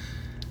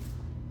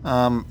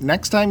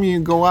 Next time you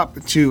go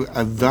up to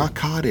the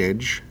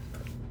cottage,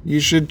 you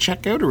should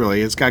check out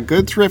Orillia. It's got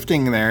good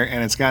thrifting there,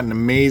 and it's got an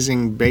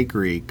amazing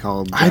bakery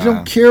called... I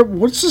don't care.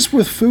 What's this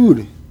with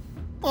food?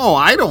 Oh,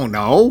 I don't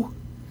know.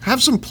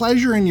 Have some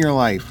pleasure in your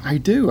life. I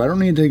do. I don't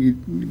need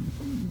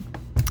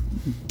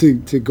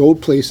to go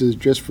places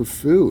just for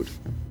food.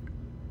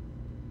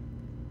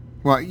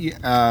 Well,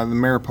 the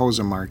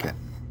Mariposa Market.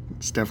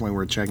 It's definitely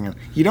worth checking out.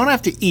 You don't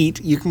have to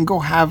eat. You can go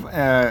have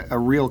a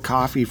real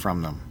coffee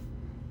from them.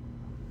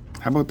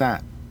 How about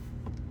that?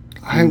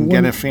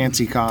 Get a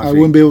fancy coffee. I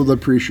wouldn't be able to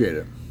appreciate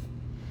it.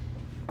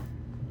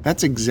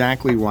 That's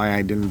exactly why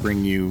I didn't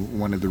bring you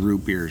one of the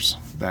root beers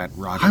that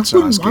Rocket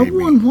Sauce gave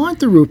me. I wouldn't want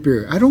the root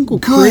beer. I don't go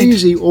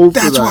crazy over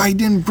that. That's why I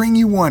didn't bring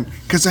you one,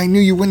 because I knew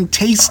you wouldn't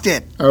taste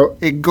it. Oh.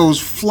 It goes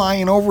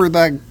flying over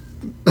that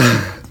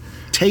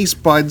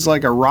taste buds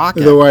like a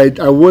rocket. Though I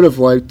would have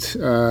liked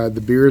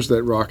the beers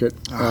that Rocket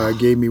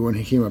gave me when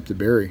he came up to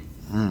Barrie.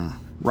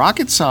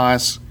 Rocket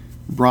Sauce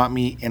brought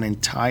me an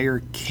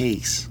entire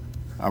case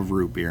of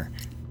root beer.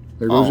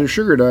 There goes your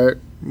sugar diet.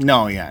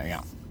 No,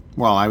 yeah.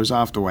 Well, I was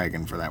off the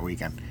wagon for that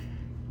weekend.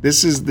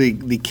 This is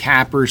the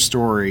capper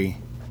story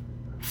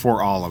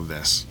for all of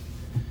this.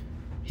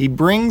 He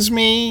brings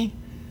me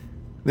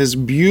this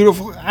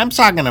beautiful, I'm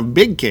talking a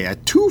big case, a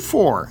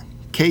 2-4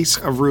 case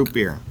of root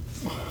beer.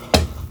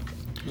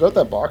 Is that what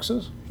that box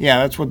is? Yeah,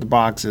 that's what the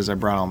box is. I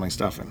brought all my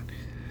stuff in.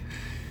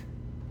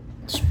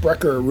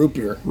 Sprecher root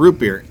beer. Root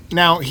beer.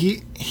 Now,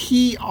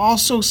 he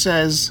also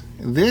says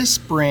this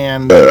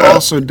brand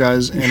also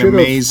does an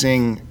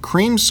amazing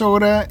cream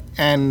soda,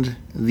 and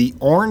the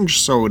orange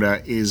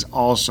soda is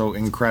also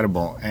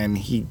incredible. And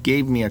he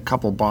gave me a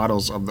couple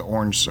bottles of the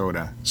orange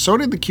soda. So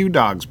did the Q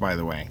Dogs, by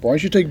the way. Why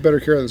don't you take better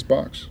care of this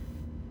box?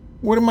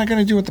 What am I going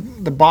to do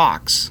with the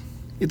box?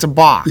 It's a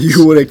box.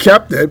 You would have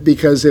kept it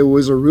because it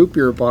was a root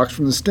beer box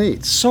from the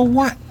States. So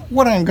what?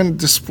 What, I'm going to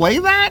display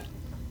that?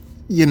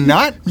 You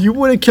nut? You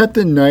would have kept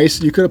it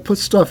nice. You could have put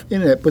stuff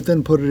in it, but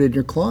then put it in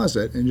your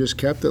closet and just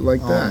kept it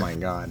like that. Oh, my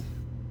God.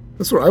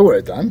 That's what I would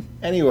have done.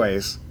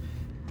 Anyways.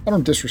 I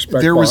don't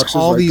disrespect there was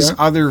all like these that.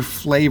 other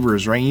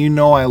flavors, right? You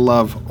know I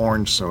love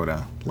orange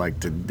soda, like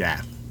to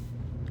death.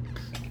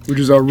 Which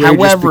is outrageous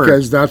However,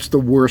 because that's the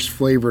worst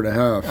flavor to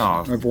have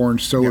of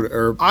orange soda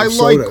or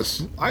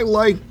sodas. I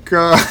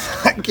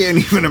can't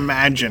even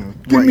imagine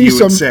Give what me you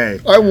some, would say.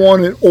 I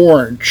want it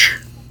orange.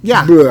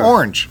 Yeah, Blech.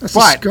 orange. That's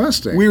but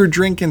disgusting. We were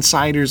drinking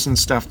ciders and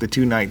stuff the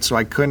 2 nights, so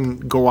I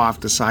couldn't go off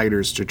the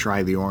ciders to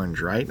try the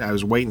orange, right? I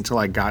was waiting until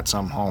I got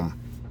some home.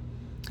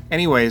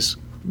 Anyways,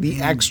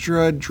 the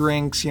extra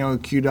drinks,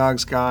 Q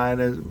Dogs got,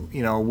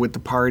 with the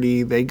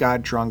party, they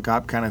got drunk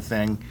up kind of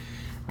thing.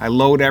 I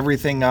load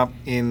everything up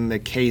in the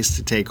case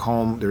to take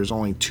home. There's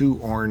only 2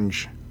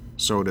 orange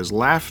sodas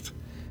left.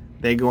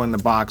 They go in the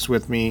box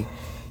with me.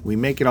 We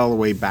make it all the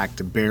way back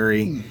to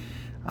Barrie.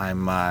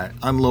 I'm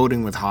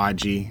unloading with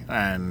Haji,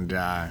 and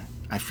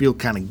I feel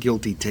kind of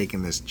guilty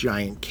taking this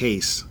giant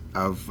case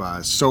of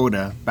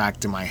soda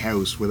back to my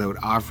house without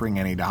offering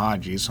any to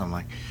Haji. So I'm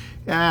like,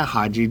 yeah,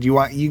 Haji,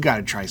 you got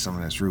to try some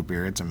of this root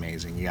beer. It's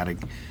amazing. You got to,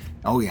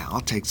 oh yeah, I'll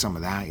take some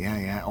of that.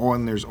 Yeah. Oh,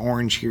 and there's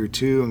orange here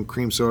too, and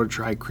cream soda.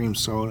 Try cream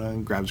soda,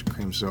 and grabs a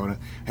cream soda.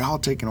 Hey, I'll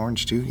take an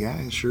orange too.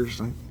 Yeah, sure.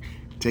 So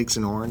takes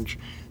an orange.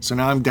 So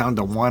now I'm down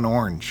to 1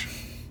 orange.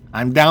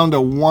 I'm down to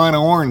 1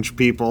 orange,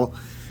 people.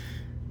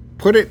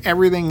 Put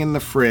everything in the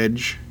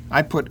fridge.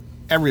 I put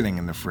everything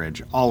in the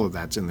fridge. All of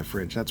that's in the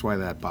fridge. That's why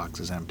that box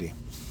is empty.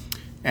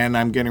 And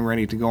I'm getting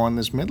ready to go on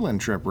this Midland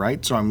trip,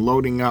 right? So I'm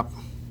loading up.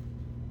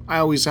 I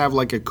always have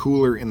like a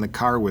cooler in the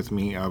car with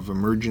me of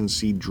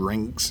emergency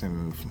drinks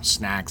and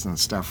snacks and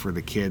stuff for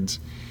the kids.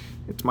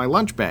 It's my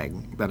lunch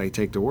bag that I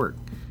take to work.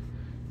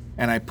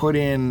 And I put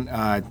in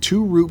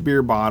 2 root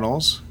beer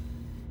bottles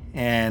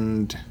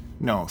and,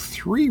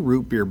 3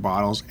 root beer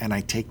bottles, and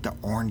I take the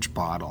orange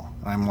bottle.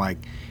 I'm like,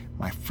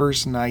 my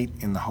first night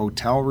in the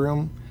hotel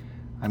room,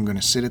 I'm going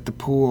to sit at the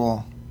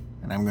pool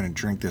and I'm going to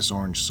drink this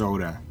orange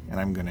soda and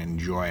I'm going to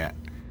enjoy it.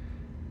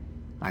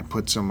 I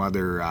put some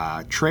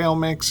other trail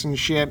mix and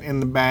shit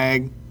in the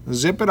bag,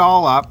 zip it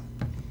all up.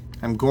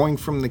 I'm going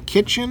from the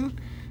kitchen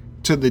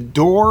to the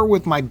door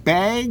with my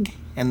bag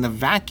and the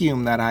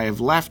vacuum that I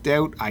have left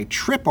out, I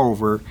trip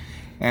over,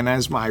 and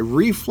as I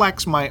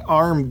reflex my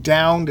arm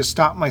down to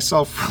stop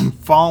myself from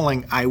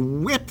falling, I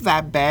whip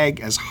that bag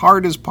as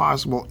hard as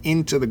possible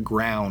into the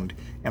ground,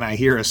 and I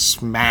hear a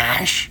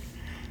smash.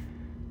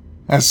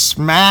 A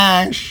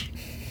smash.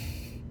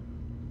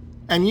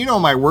 And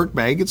my work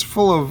bag, it's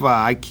full of,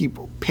 I keep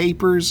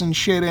papers and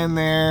shit in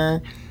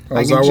there. Oh,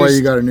 is that why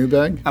you got a new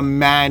bag?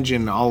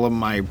 Imagine all of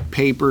my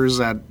papers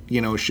that,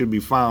 should be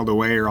filed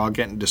away are all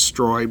getting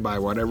destroyed by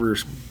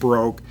whatever's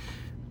broke.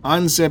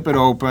 Unzip it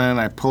open,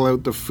 I pull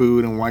out the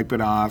food and wipe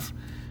it off.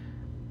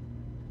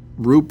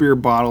 Root beer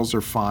bottles are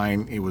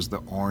fine. It was the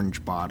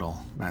orange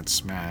bottle that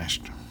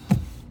smashed.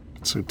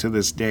 So to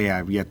this day,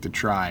 I've yet to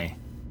try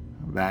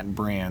that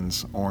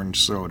brand's orange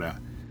soda.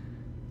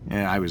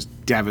 And I was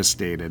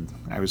devastated.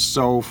 I was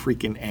so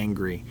freaking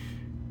angry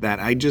that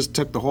I just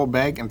took the whole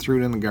bag and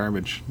threw it in the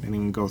garbage. Didn't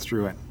even go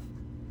through it.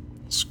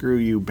 Screw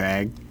you,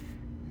 bag.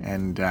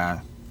 And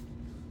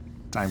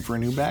time for a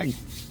new bag.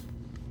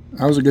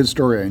 That was a good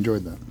story. I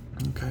enjoyed that.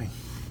 Okay,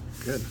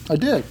 good. I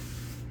did.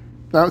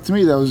 To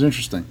me, that was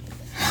interesting.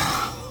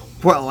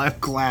 Well, I'm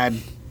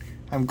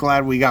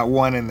glad we got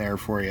 1 in there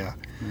for you.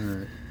 All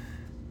right.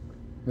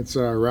 Let's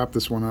wrap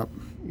this one up.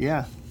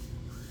 Yeah.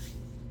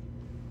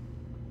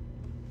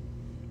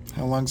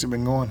 How long's it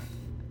been going?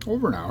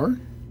 Over an hour.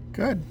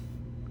 Good.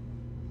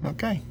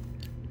 Okay.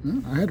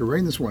 I had to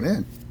rein this one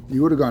in.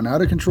 You would have gone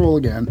out of control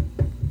again.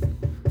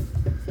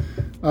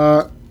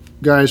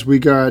 Guys,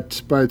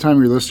 by the time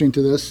you're listening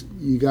to this,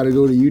 you got to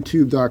go to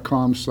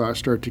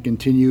youtube.com/start to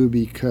continue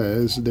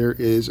because there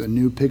is a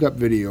new pickup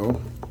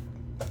video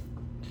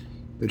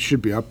that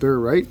should be up there,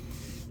 right?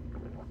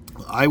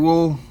 I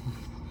will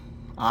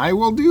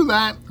do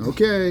that.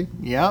 Okay.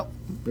 Yep.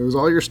 it was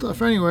all your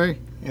stuff anyway.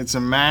 It's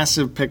a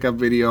massive pickup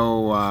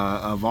video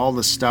of all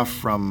the stuff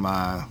from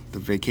the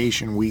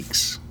vacation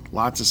weeks.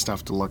 Lots of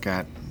stuff to look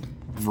at.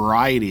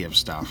 Variety of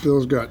stuff.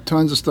 Bill's got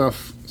tons of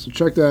stuff, so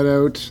check that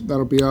out.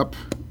 That'll be up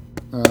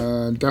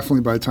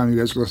definitely by the time you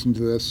guys listen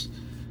to this.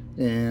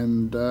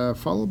 And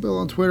follow Bill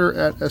on Twitter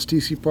at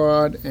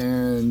STCPod,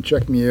 and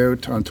check me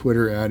out on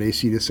Twitter at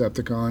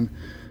ACDecepticon.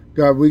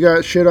 We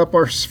got shit up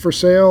for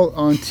sale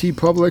on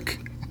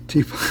TeePublic,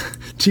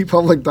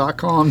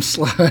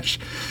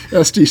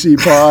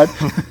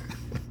 tpublic.com/STCPod.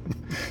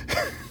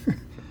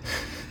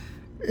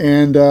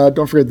 And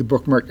don't forget to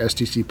bookmark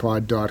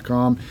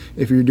stcpod.com.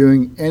 If you're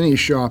doing any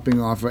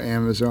shopping off of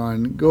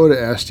Amazon, go to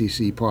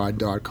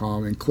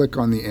stcpod.com and click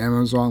on the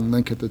Amazon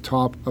link at the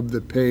top of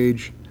the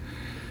page.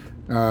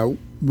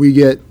 We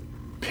get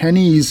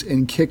pennies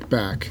in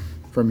kickback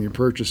from your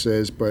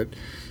purchases, but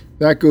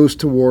that goes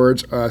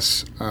towards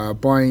us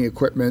buying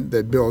equipment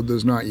that Bill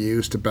does not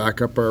use to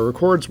back up our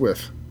records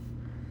with.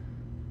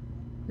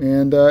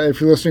 And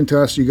if you're listening to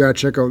us, you got to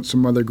check out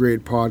some other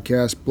great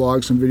podcasts,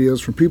 blogs, and videos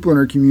from people in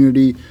our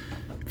community.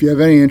 If you have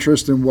any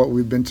interest in what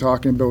we've been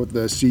talking about with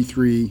the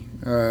C3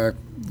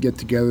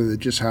 get-together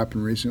that just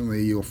happened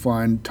recently, you'll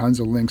find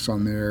tons of links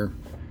on there,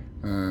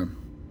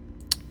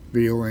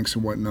 video links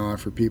and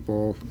whatnot for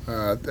people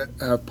that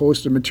have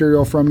posted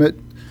material from it,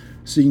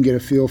 so you can get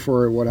a feel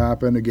for what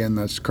happened. Again,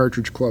 that's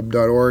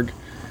cartridgeclub.org.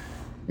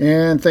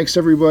 And thanks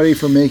everybody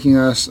for making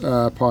us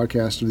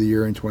Podcast of the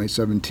Year in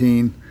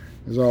 2017.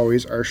 As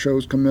always, our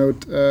shows come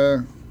out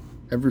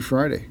every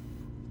Friday.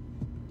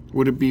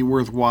 Would it be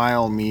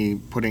worthwhile me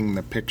putting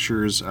the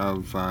pictures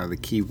of the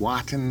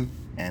Keewatin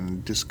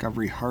and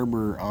Discovery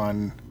Harbor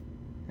on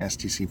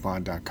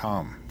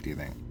stcpod.com, do you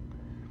think?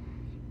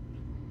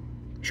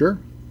 Sure.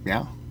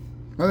 Yeah?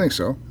 I think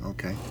so.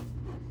 Okay.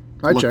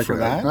 I'd Look check for it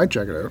that. out. I'd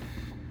check it out.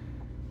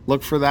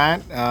 Look for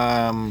that.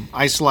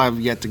 I still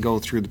have yet to go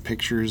through the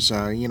pictures.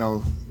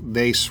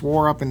 They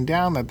swore up and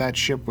down that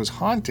ship was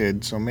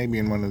haunted, so maybe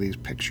in one of these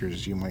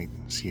pictures you might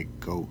see a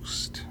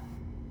ghost.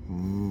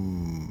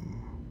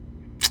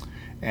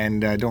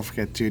 And don't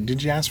forget to,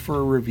 did you ask for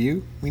a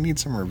review? We need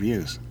some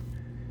reviews.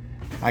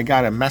 I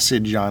got a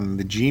message on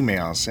the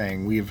Gmail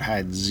saying we've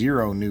had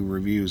 0 new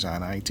reviews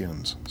on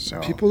iTunes. So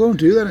People don't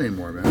do that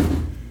anymore,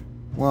 man.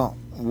 well,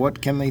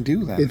 what can they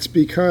do then? It's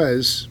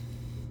because...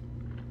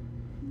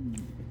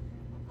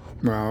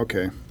 Well,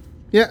 okay.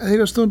 Yeah, they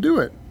just don't do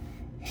it.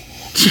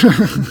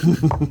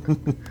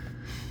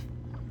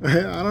 I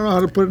don't know how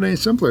to put it any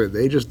simpler.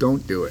 They just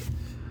don't do it.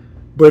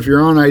 But if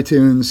you're on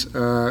iTunes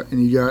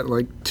and you got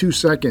like 2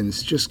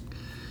 seconds, just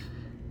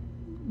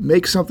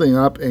make something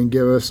up and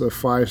give us a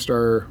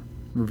 5-star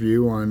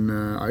review on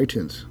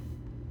iTunes.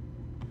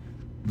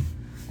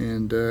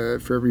 And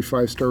for every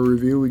 5-star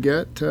review we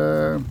get,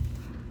 Bill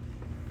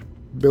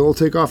will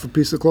take off a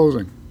piece of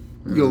clothing.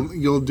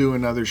 You'll do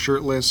another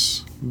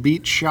shirtless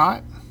beach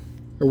shot?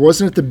 I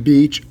wasn't at the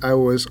beach. I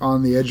was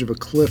on the edge of a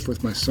cliff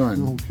with my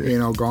son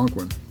in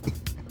Algonquin.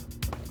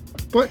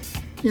 But,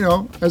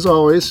 as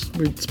always,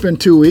 it's been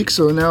 2 weeks,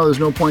 so now there's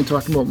no point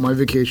talking about my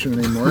vacation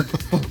anymore.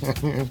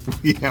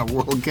 Yeah,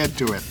 we'll get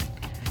to it.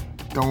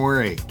 Don't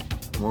worry.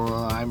 Well,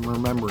 I'm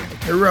remembering.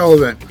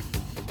 Irrelevant.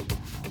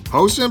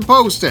 Post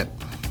it.